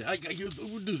that's it.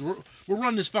 We're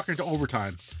running this fucker into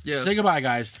overtime. Yeah. Say goodbye,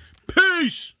 guys.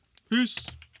 Peace. Peace.